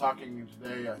 I was talking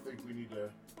today. I think we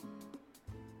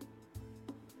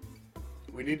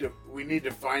need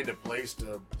to find a place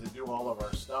to do all of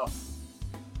our stuff.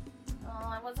 Oh,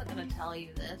 I wasn't gonna tell you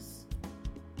this.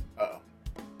 Uh-oh.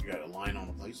 You got a line on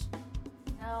the place?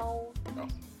 No. Oh.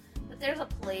 But there's a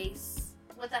place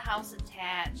with a house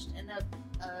attached and a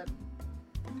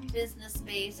business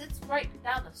space. It's right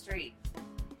down the street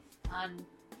on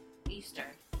Eastern.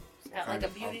 It's got like a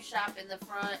beauty shop in the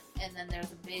front, and then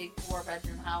there's a big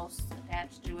 4-bedroom house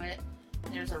attached to it.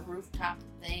 There's a rooftop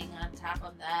thing on top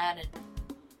of that, and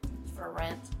it's for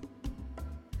rent.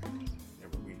 Yeah,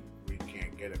 but we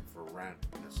can't get it for rent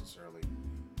necessarily.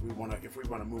 If we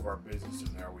want to move our business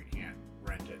in there, we can't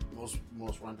rent it. Most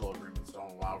rental agreements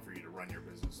don't allow for you to run your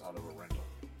business out of a rental.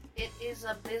 It is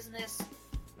a business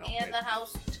No, and the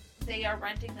house. They are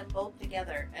renting them both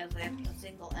together as a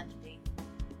single entity.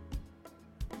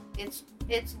 It's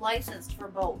licensed for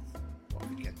both. Well,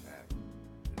 I get that.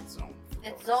 It's zoned for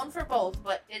It's both. zoned for both,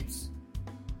 but it's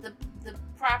the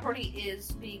property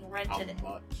is being rented. How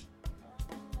much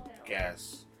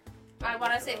gas? I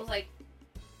want to say it was like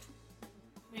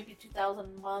maybe $2,000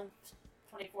 a month,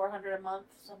 $2,400 a month,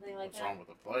 something like What's that. wrong with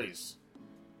the place?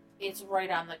 It's right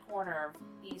on the corner of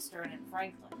Eastern and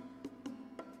Franklin.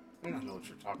 I don't know what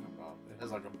you're talking about. It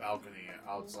has like a balcony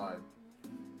outside.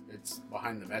 It's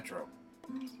behind the metro.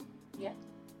 Yeah,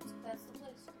 that's the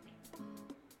place.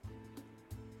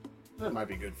 That might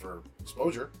be good for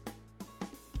exposure.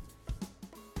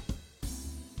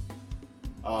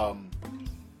 But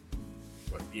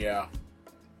yeah,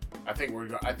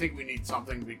 I think we need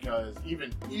something because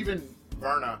even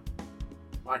Verna,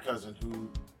 my cousin, who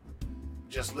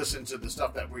just listened to the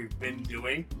stuff that we've been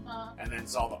doing, and then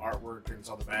saw the artwork and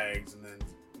saw the bags, and then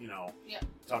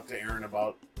talked to Aaron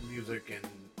about music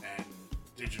and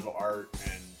digital art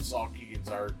and saw Keegan's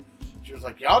art. She was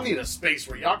like, y'all need a space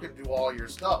where y'all can do all your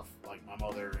stuff, like my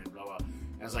mother and blah blah.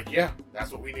 And I was like, yeah,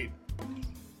 that's what we need.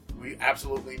 We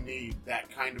absolutely need that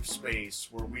kind of space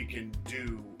where we can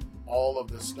do all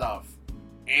of the stuff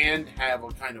and have a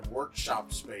kind of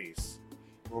workshop space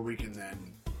where we can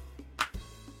then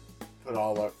put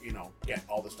all the, get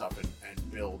all the stuff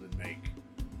and build and make.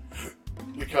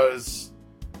 Because,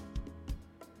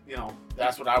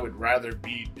 that's what I would rather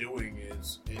be doing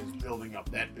is building up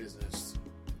that business.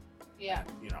 Yeah.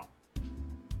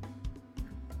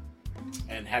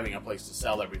 And having a place to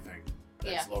sell everything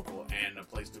that's local and a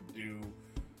place to do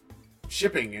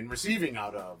shipping and receiving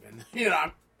out of. And,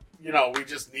 we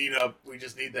just need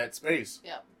that space.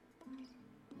 Yep.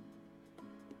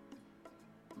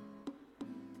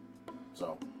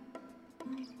 So.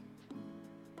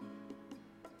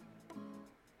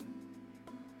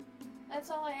 That's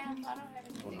all I have. I don't have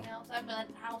anything else. I've been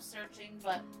house searching,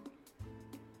 but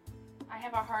I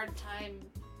have a hard time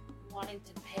wanting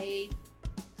to pay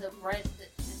the rent that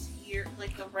is here.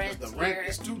 Like the rent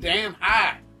is too damn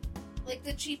high. Like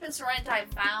the cheapest rent I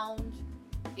found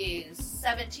is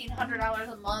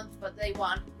 $1,700 a month, but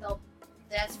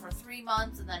that's for 3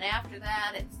 months, and then after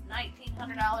that it's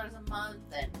 $1,900 a month,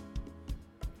 and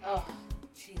oh,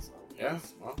 jeez Louise. Yeah,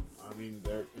 well, I mean,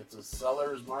 it's a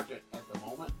seller's market at the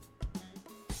moment.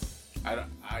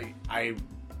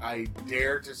 I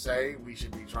dare to say we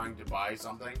should be trying to buy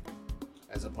something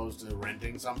as opposed to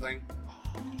renting something.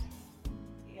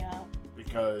 Yeah.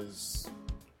 Because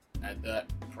at that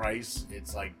price,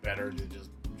 it's like better to just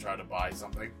try to buy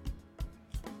something.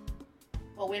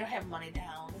 Well, we don't have money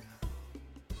down.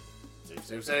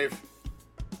 Save.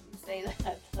 You say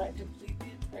that I deplete the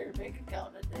entire bank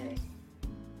account in a day.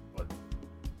 But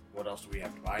what else do we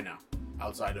have to buy now?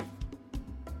 Outside of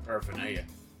paraphernalia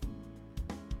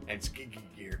and skinky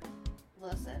gear.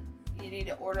 Listen, you need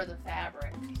to order the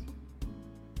fabric.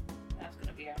 That's going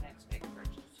to be our next big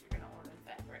purchase. You're going to order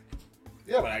the fabric.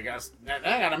 Yeah, but I guess now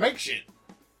I gotta make shit.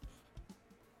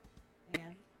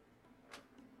 Man.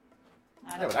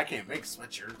 Yeah, but I can't make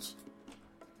sweatshirts.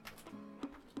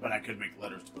 But I could make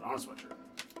letters to put on a sweatshirt.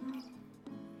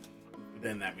 But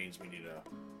then that means we need a...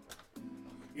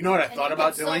 You know what I thought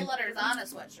about doing? Sew letters on a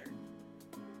sweatshirt.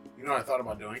 You know what I thought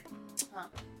about doing? Huh.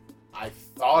 I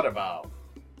thought about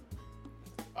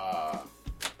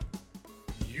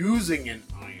using an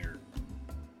iron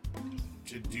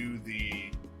to do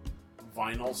the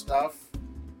vinyl stuff,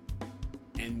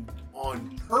 and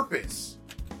on purpose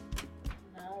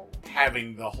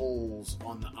having the holes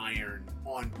on the iron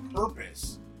on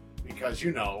purpose because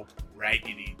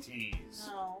raggedy tees.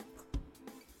 No.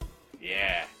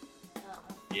 Yeah.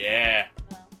 Uh-uh. Yeah.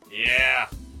 No. Yeah.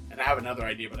 And I have another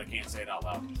idea, but I can't say it out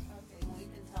loud. Okay, well you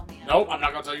can tell me. Nope, I'm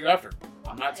not going to tell you after.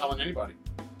 I'm not telling anybody.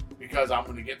 Because I'm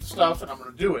going to get the stuff and I'm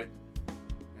going to do it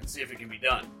and see if it can be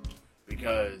done.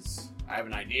 Because I have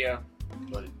an idea,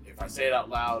 but if I say it out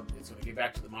loud, it's going to get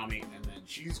back to the mommy and then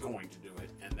she's going to do it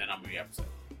and then I'm going to be upset.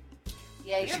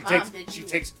 Yeah, your she mom takes, did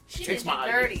She takes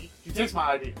my dirty. idea. She takes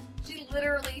my idea. She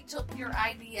literally took your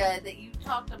idea that you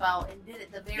talked about and did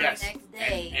it the very next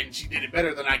day. And she did it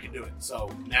better than I can do it.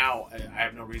 So now I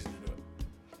have no reason to do it.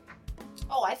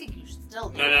 Oh, I think you should still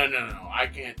do it. No. I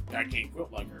can't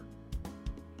quilt like her.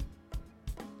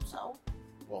 So?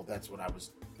 Well, that's what I was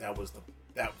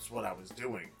what I was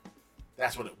doing.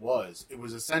 That's what it was. It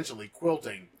was essentially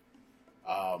quilting.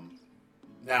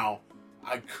 Now,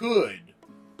 I could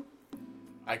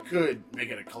make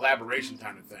it a collaboration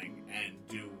kind of thing and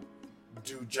do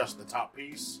just the top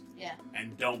piece. Yeah.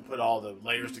 And don't put all the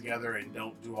layers together and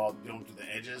don't do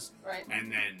the edges. Right.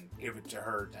 And then give it to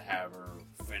her to have her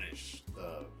finish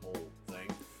the whole thing.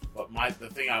 But the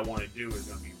thing I want to do is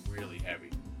going to be really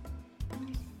heavy.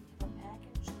 The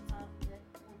package that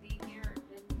will be here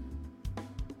in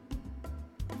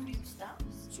a few stops.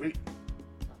 Sweet.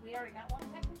 But we already got one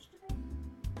package today?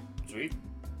 Sweet.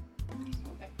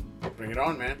 Okay. Bring it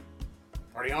on, man.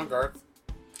 Party on, Garth.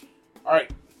 All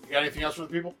right. You got anything else for the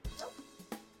people? Nope.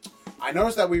 I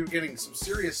noticed that we were getting some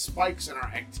serious spikes in our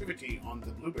activity on the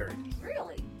Blueberry.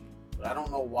 Really? But I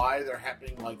don't know why they're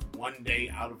happening like one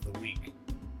day out of the week.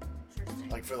 Interesting.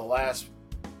 Like for the last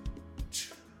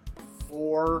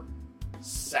 4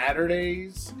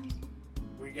 Saturdays,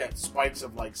 we get spikes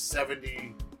of like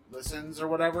 70 listens or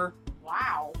whatever.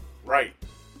 Wow. Right.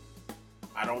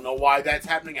 I don't know why that's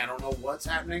happening. I don't know what's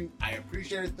happening. I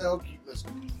appreciate it though. Keep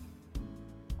listening.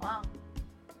 Wow.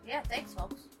 Yeah, thanks,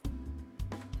 folks.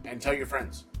 And tell your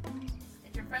friends.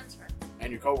 And your friends' friends.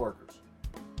 And your coworkers.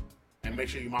 And make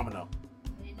sure your mama know.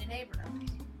 And your neighbor know.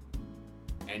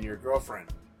 And your girlfriend.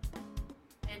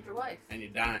 And your wife. And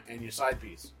your side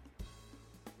piece.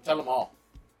 Tell them all.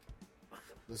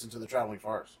 Listen to the Traveling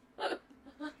Fars.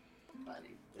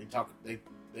 Funny. They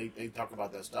talk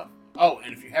about that stuff. Oh,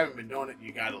 and if you haven't been doing it,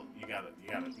 you gotta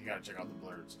check out the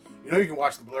Blurs. You know you can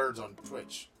watch the Blurs on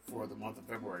Twitch for the month of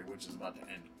February, which is about to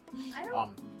end. I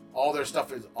don't. All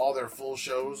their full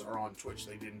shows are on Twitch.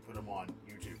 They didn't put them on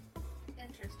YouTube.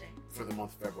 Interesting. For the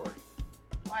month of February.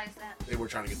 Why is that? They were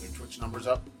trying to get their Twitch numbers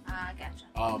up. Gotcha.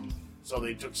 So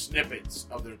they took snippets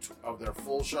of their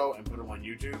full show and put them on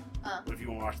YouTube. But if you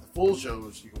want to watch the full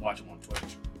shows, you can watch them on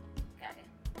Twitch. Got it.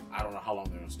 I don't know how long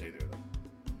they're gonna stay there though.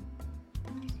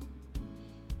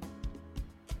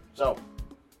 So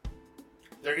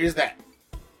there is that.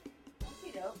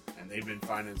 Okey-doke. And they've been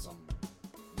finding some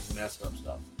messed up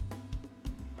stuff.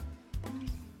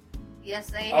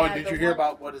 Yes, they. Oh, and did you hear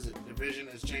about what is it? Division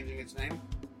is changing its name.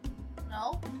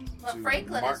 No, but to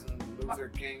Franklin Martin Luther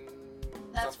King.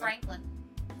 That's something? Franklin.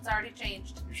 It's already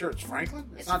changed. You sure it's Franklin?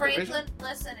 It's not Franklin. Division?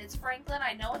 Listen, it's Franklin.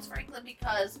 I know it's Franklin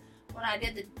because when I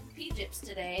did the PGIPs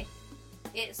today,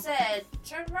 it said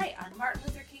turn right on Martin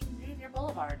Luther King Jr.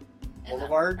 Boulevard.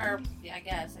 Boulevard? Yeah, I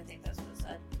guess. I think that's what it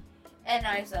said. And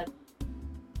I said,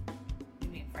 you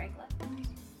mean Franklin?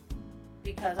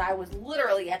 Because I was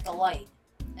literally at the light,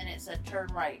 and it said turn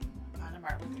right on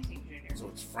Martin Luther King Jr. So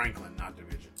it's Franklin, not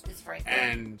Division. It's Franklin.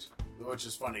 And, which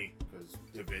is funny, because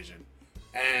Division.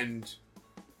 And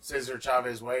Cesar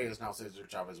Chavez Way is now Cesar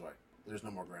Chavez Way. There's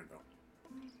no more Granville.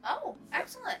 Oh,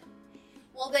 excellent.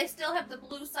 Well, they still have the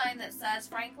blue sign that says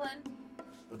Franklin.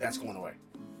 But that's going away.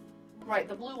 Right,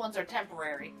 the blue ones are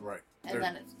temporary. Right. And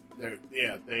then it's...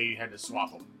 They had to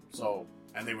swap them. So,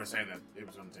 and they were saying that it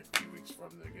was going to take a few weeks for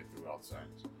them to get through all the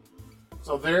signs.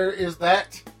 So there is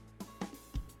that.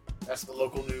 That's the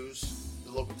local news,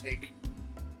 the local take.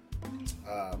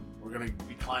 We're going to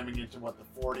be climbing into,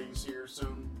 the 40s here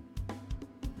soon.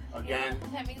 Again,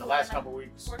 yeah, the last couple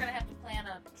weeks. We're going to have to plan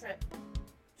a trip.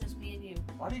 Just me and you.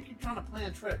 Why do you keep trying to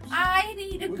plan trips? I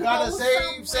need to go We gotta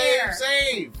somewhere.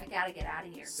 save. I gotta get out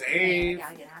of here. Save. I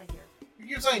gotta get out of here. You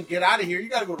keep saying get out of here. You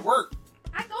gotta go to work.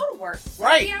 I go to work.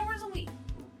 Right. 30 hours a week.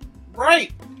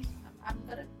 Right.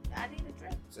 I need a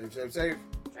trip. Save. Trip.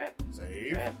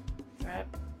 Save.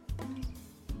 Trip.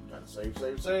 Gotta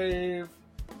save.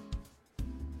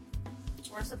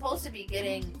 We're supposed to be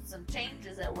getting some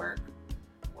changes at work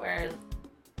where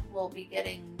we'll be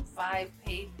getting 5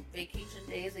 paid vacation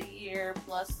days a year,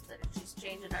 plus that she's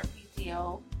changing our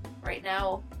PTO. Right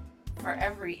now, for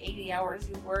every 80 hours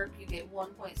you work, you get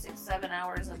 1.67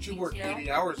 hours of PTO. But you work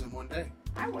 80 hours in one day.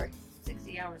 I work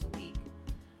 60 hours a week.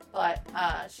 But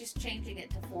she's changing it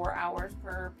to 4 hours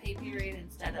per pay period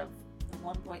instead of the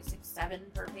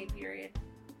 1.67 per pay period.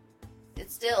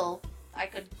 It's still, I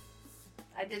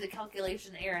did the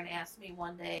calculation. Aaron asked me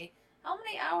one day, how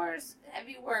many hours have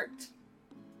you worked?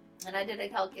 And I did a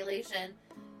calculation,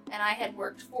 and I had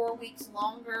worked 4 weeks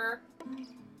longer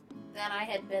than I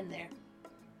had been there.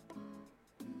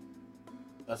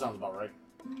 That sounds about right.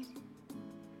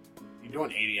 You're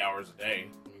doing 80 hours a day.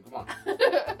 I mean, come on.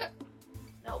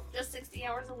 Nope, just 60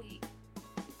 hours a week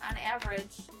on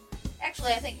average.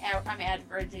 Actually, I think I'm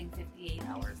averaging 58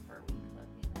 hours per week,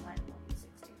 but might as well be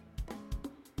 60.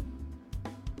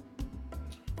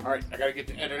 All right, I gotta get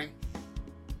to editing.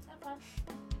 Have fun.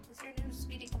 Is your new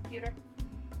speedy computer?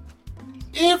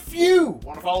 If you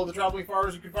want to follow the Traveling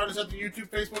Fars, you can find us at the YouTube,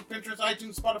 Facebook, Pinterest,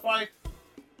 iTunes, Spotify,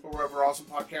 or wherever awesome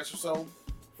podcasts are sold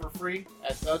for free.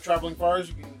 At the Traveling Fars,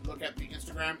 you can look at the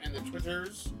Instagram and the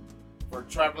Twitters for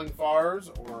Traveling Fars,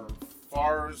 or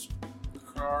Fars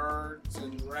Cards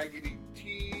and Raggedy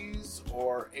Tees,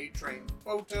 or A-Train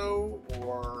Photo,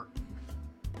 or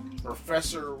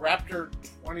Professor Raptor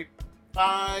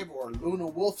 25, or Luna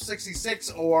Wolf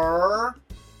 66, or...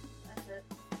 That's it.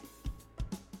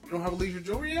 You don't have a leisure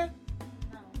jewelry yet?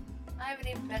 No. I haven't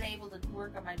even been able to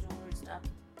work on my jewelry stuff.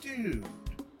 Dude,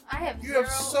 I have you zero...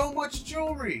 have so much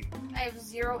jewelry. I have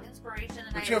zero inspiration,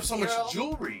 and But you have so much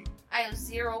jewelry. I have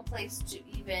zero place to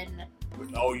even...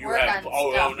 Oh, you work have... on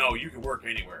Oh, stuff. no, you can work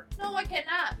anywhere. No, I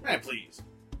cannot. Man, please.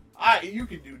 You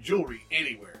can do jewelry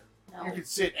anywhere. No. You can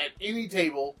sit at any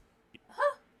table,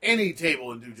 Huh? and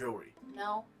do jewelry.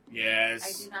 No, Yes.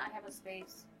 I do not have a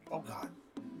space. Oh God,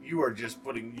 you're just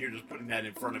putting that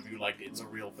in front of you like it's a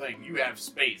real thing. You have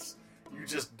space. You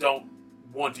just don't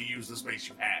want to use the space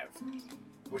you have,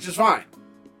 which is fine.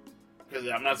 Because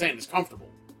I'm not saying it's comfortable,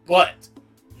 but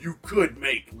you could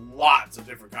make lots of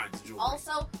different kinds of jewelry.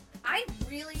 Also, I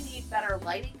really need better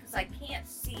lighting because I can't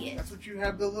see it. That's what you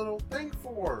have the little thing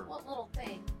for. What little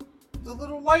thing? The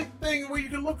little light thing where you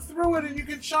can look through it and you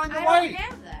can shine the I light. don't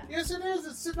have that. Yes, it is.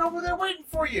 It's sitting over there waiting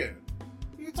for you.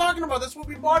 What are you talking about? That's what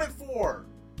we bought it for.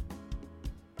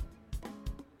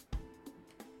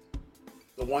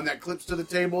 The one that clips to the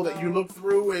table that you look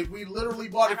through, we literally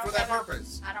bought it for that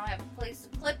purpose. I don't have a place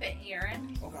to clip it,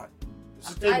 Aaron. Oh, God.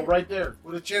 There's a table right there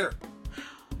with a chair.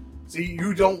 See,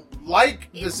 you don't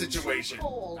like the situation. Too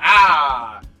cold.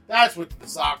 Ah, that's what the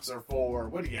socks are for.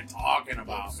 What are you talking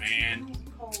about, It's man? too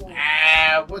cold.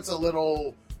 Ah, what's a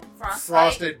little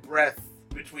frosted breath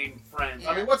between friends?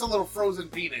 Yeah. I mean, what's a little frozen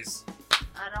penis?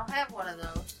 I don't have one of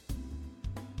those.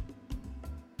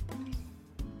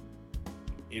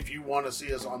 If you want to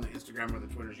see us on the Instagram or the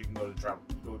Twitters, you can go to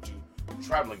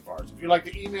Traveling Fars. If you like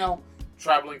to email,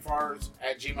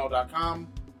 travelingfars@gmail.com.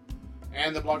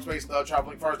 And the blog space,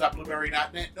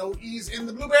 thetravelingfars.blueberry.net. No E's in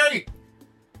the blueberry.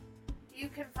 You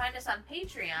can find us on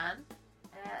Patreon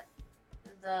at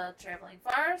The Traveling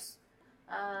Fars,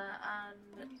 on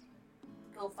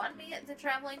GoFundMe at The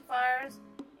Traveling Fars,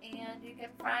 and you can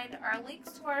find our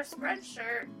links to our spread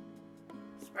shops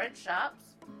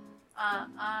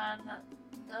on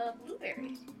the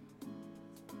Blueberry.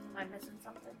 Am I missing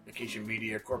something?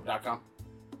 VacationMediaCorp.com.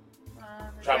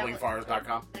 The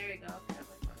TravelingFars.com. There you go. TravelingFars.com.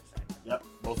 Yep,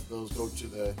 both of those go to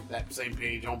that same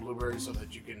page on Blueberry so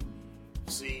that you can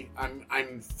see.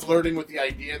 I'm flirting with the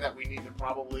idea that we need to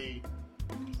probably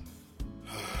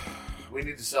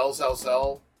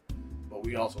sell, but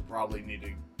we also probably need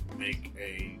to make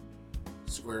a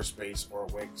Squarespace or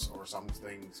Wix or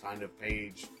something kind of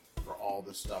page for all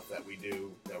the stuff that we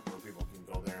do, that where people can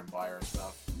go there and buy our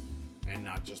stuff and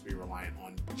not just be reliant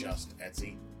on just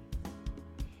Etsy.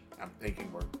 I'm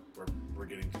thinking we're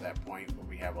getting to that point where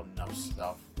we have enough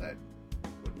stuff that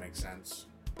would make sense.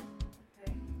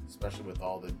 Okay. Especially with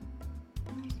all the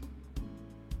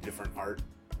different art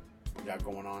we got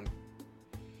going on.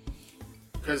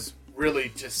 Because really,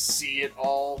 to see it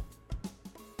all,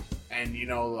 and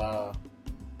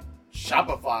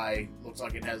Shopify looks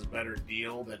like it has a better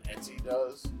deal than Etsy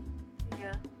does.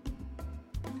 Yeah.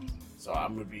 So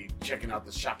I'm going to be checking out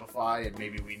the Shopify, and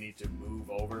maybe we need to move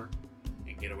over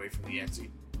and get away from the Etsy.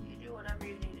 You do whatever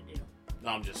you need to do. No,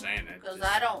 I'm just saying that. Because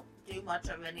I don't do much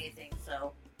of anything,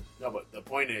 so. No, but the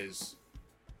point is,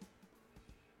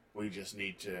 we just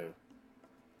need to.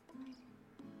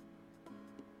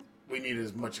 We need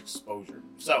as much exposure.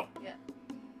 So, yeah.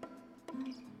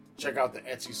 Check out the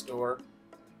Etsy store.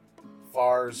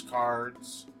 Fars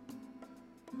Cards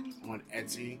on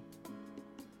Etsy.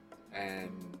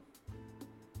 And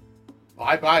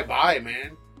buy,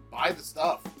 man. Buy the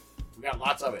stuff. We got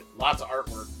lots of it. Lots of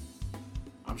artwork.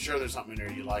 I'm sure there's something in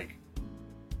there you like.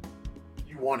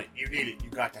 You want it. You need it. You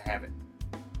got to have it.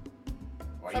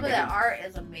 Some of that art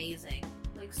is amazing.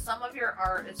 Like, some of your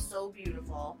art is so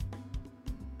beautiful.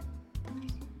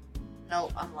 No,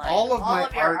 I'm lying. All of my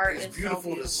your art is so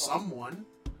beautiful to someone.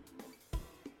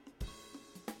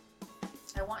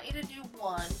 I want you to do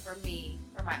one for me,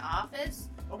 for my office.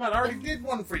 Oh, God, I already did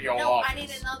one for your No, office. I need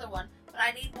another one. But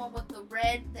I need one with the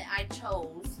red that I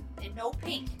chose and no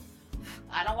pink.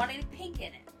 I don't want any pink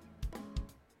in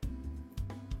it.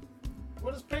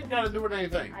 What does pink got to do with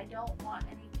anything? I don't want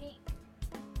any pink.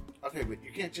 Okay, but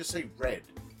you can't just say red.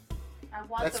 I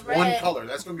want That's the red. one color.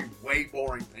 That's going to be way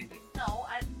boring painting. No,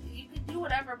 you can do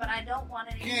whatever, but I don't want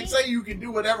any You can't pink. say you can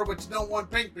do whatever, but you don't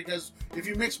want pink, because if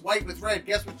you mix white with red,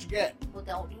 guess what you get? Well,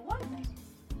 don't do white then.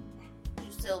 Do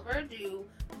silver, do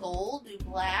gold, do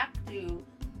black, do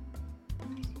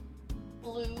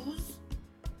blues,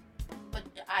 but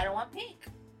I don't want pink.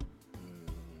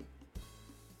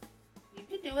 You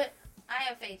can do it. I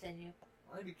have faith in you.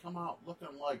 Why did he come out looking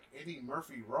like Eddie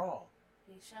Murphy Raw?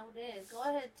 He sure did. Go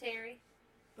ahead, Terry.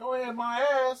 Go ahead, my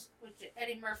ass. With your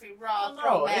Eddie Murphy Raw Oh, no,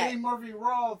 throwback. Eddie Murphy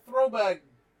Raw throwback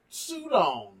suit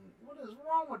on. What is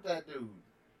wrong with that dude?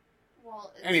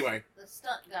 Well, it's Anyway. the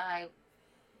stunt guy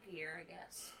gear, I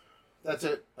guess. That's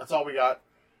it. That's all we got.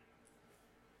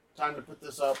 Time to put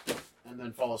this up and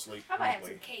then fall asleep. How about I have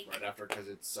promptly some cake? right after, because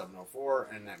it's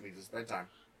 7:04 and that means it's bedtime.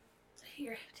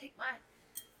 Here, take my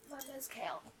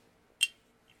mezcal.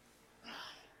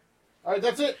 All right,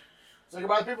 that's it. Say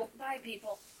goodbye, people. Bye,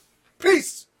 people.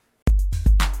 Peace.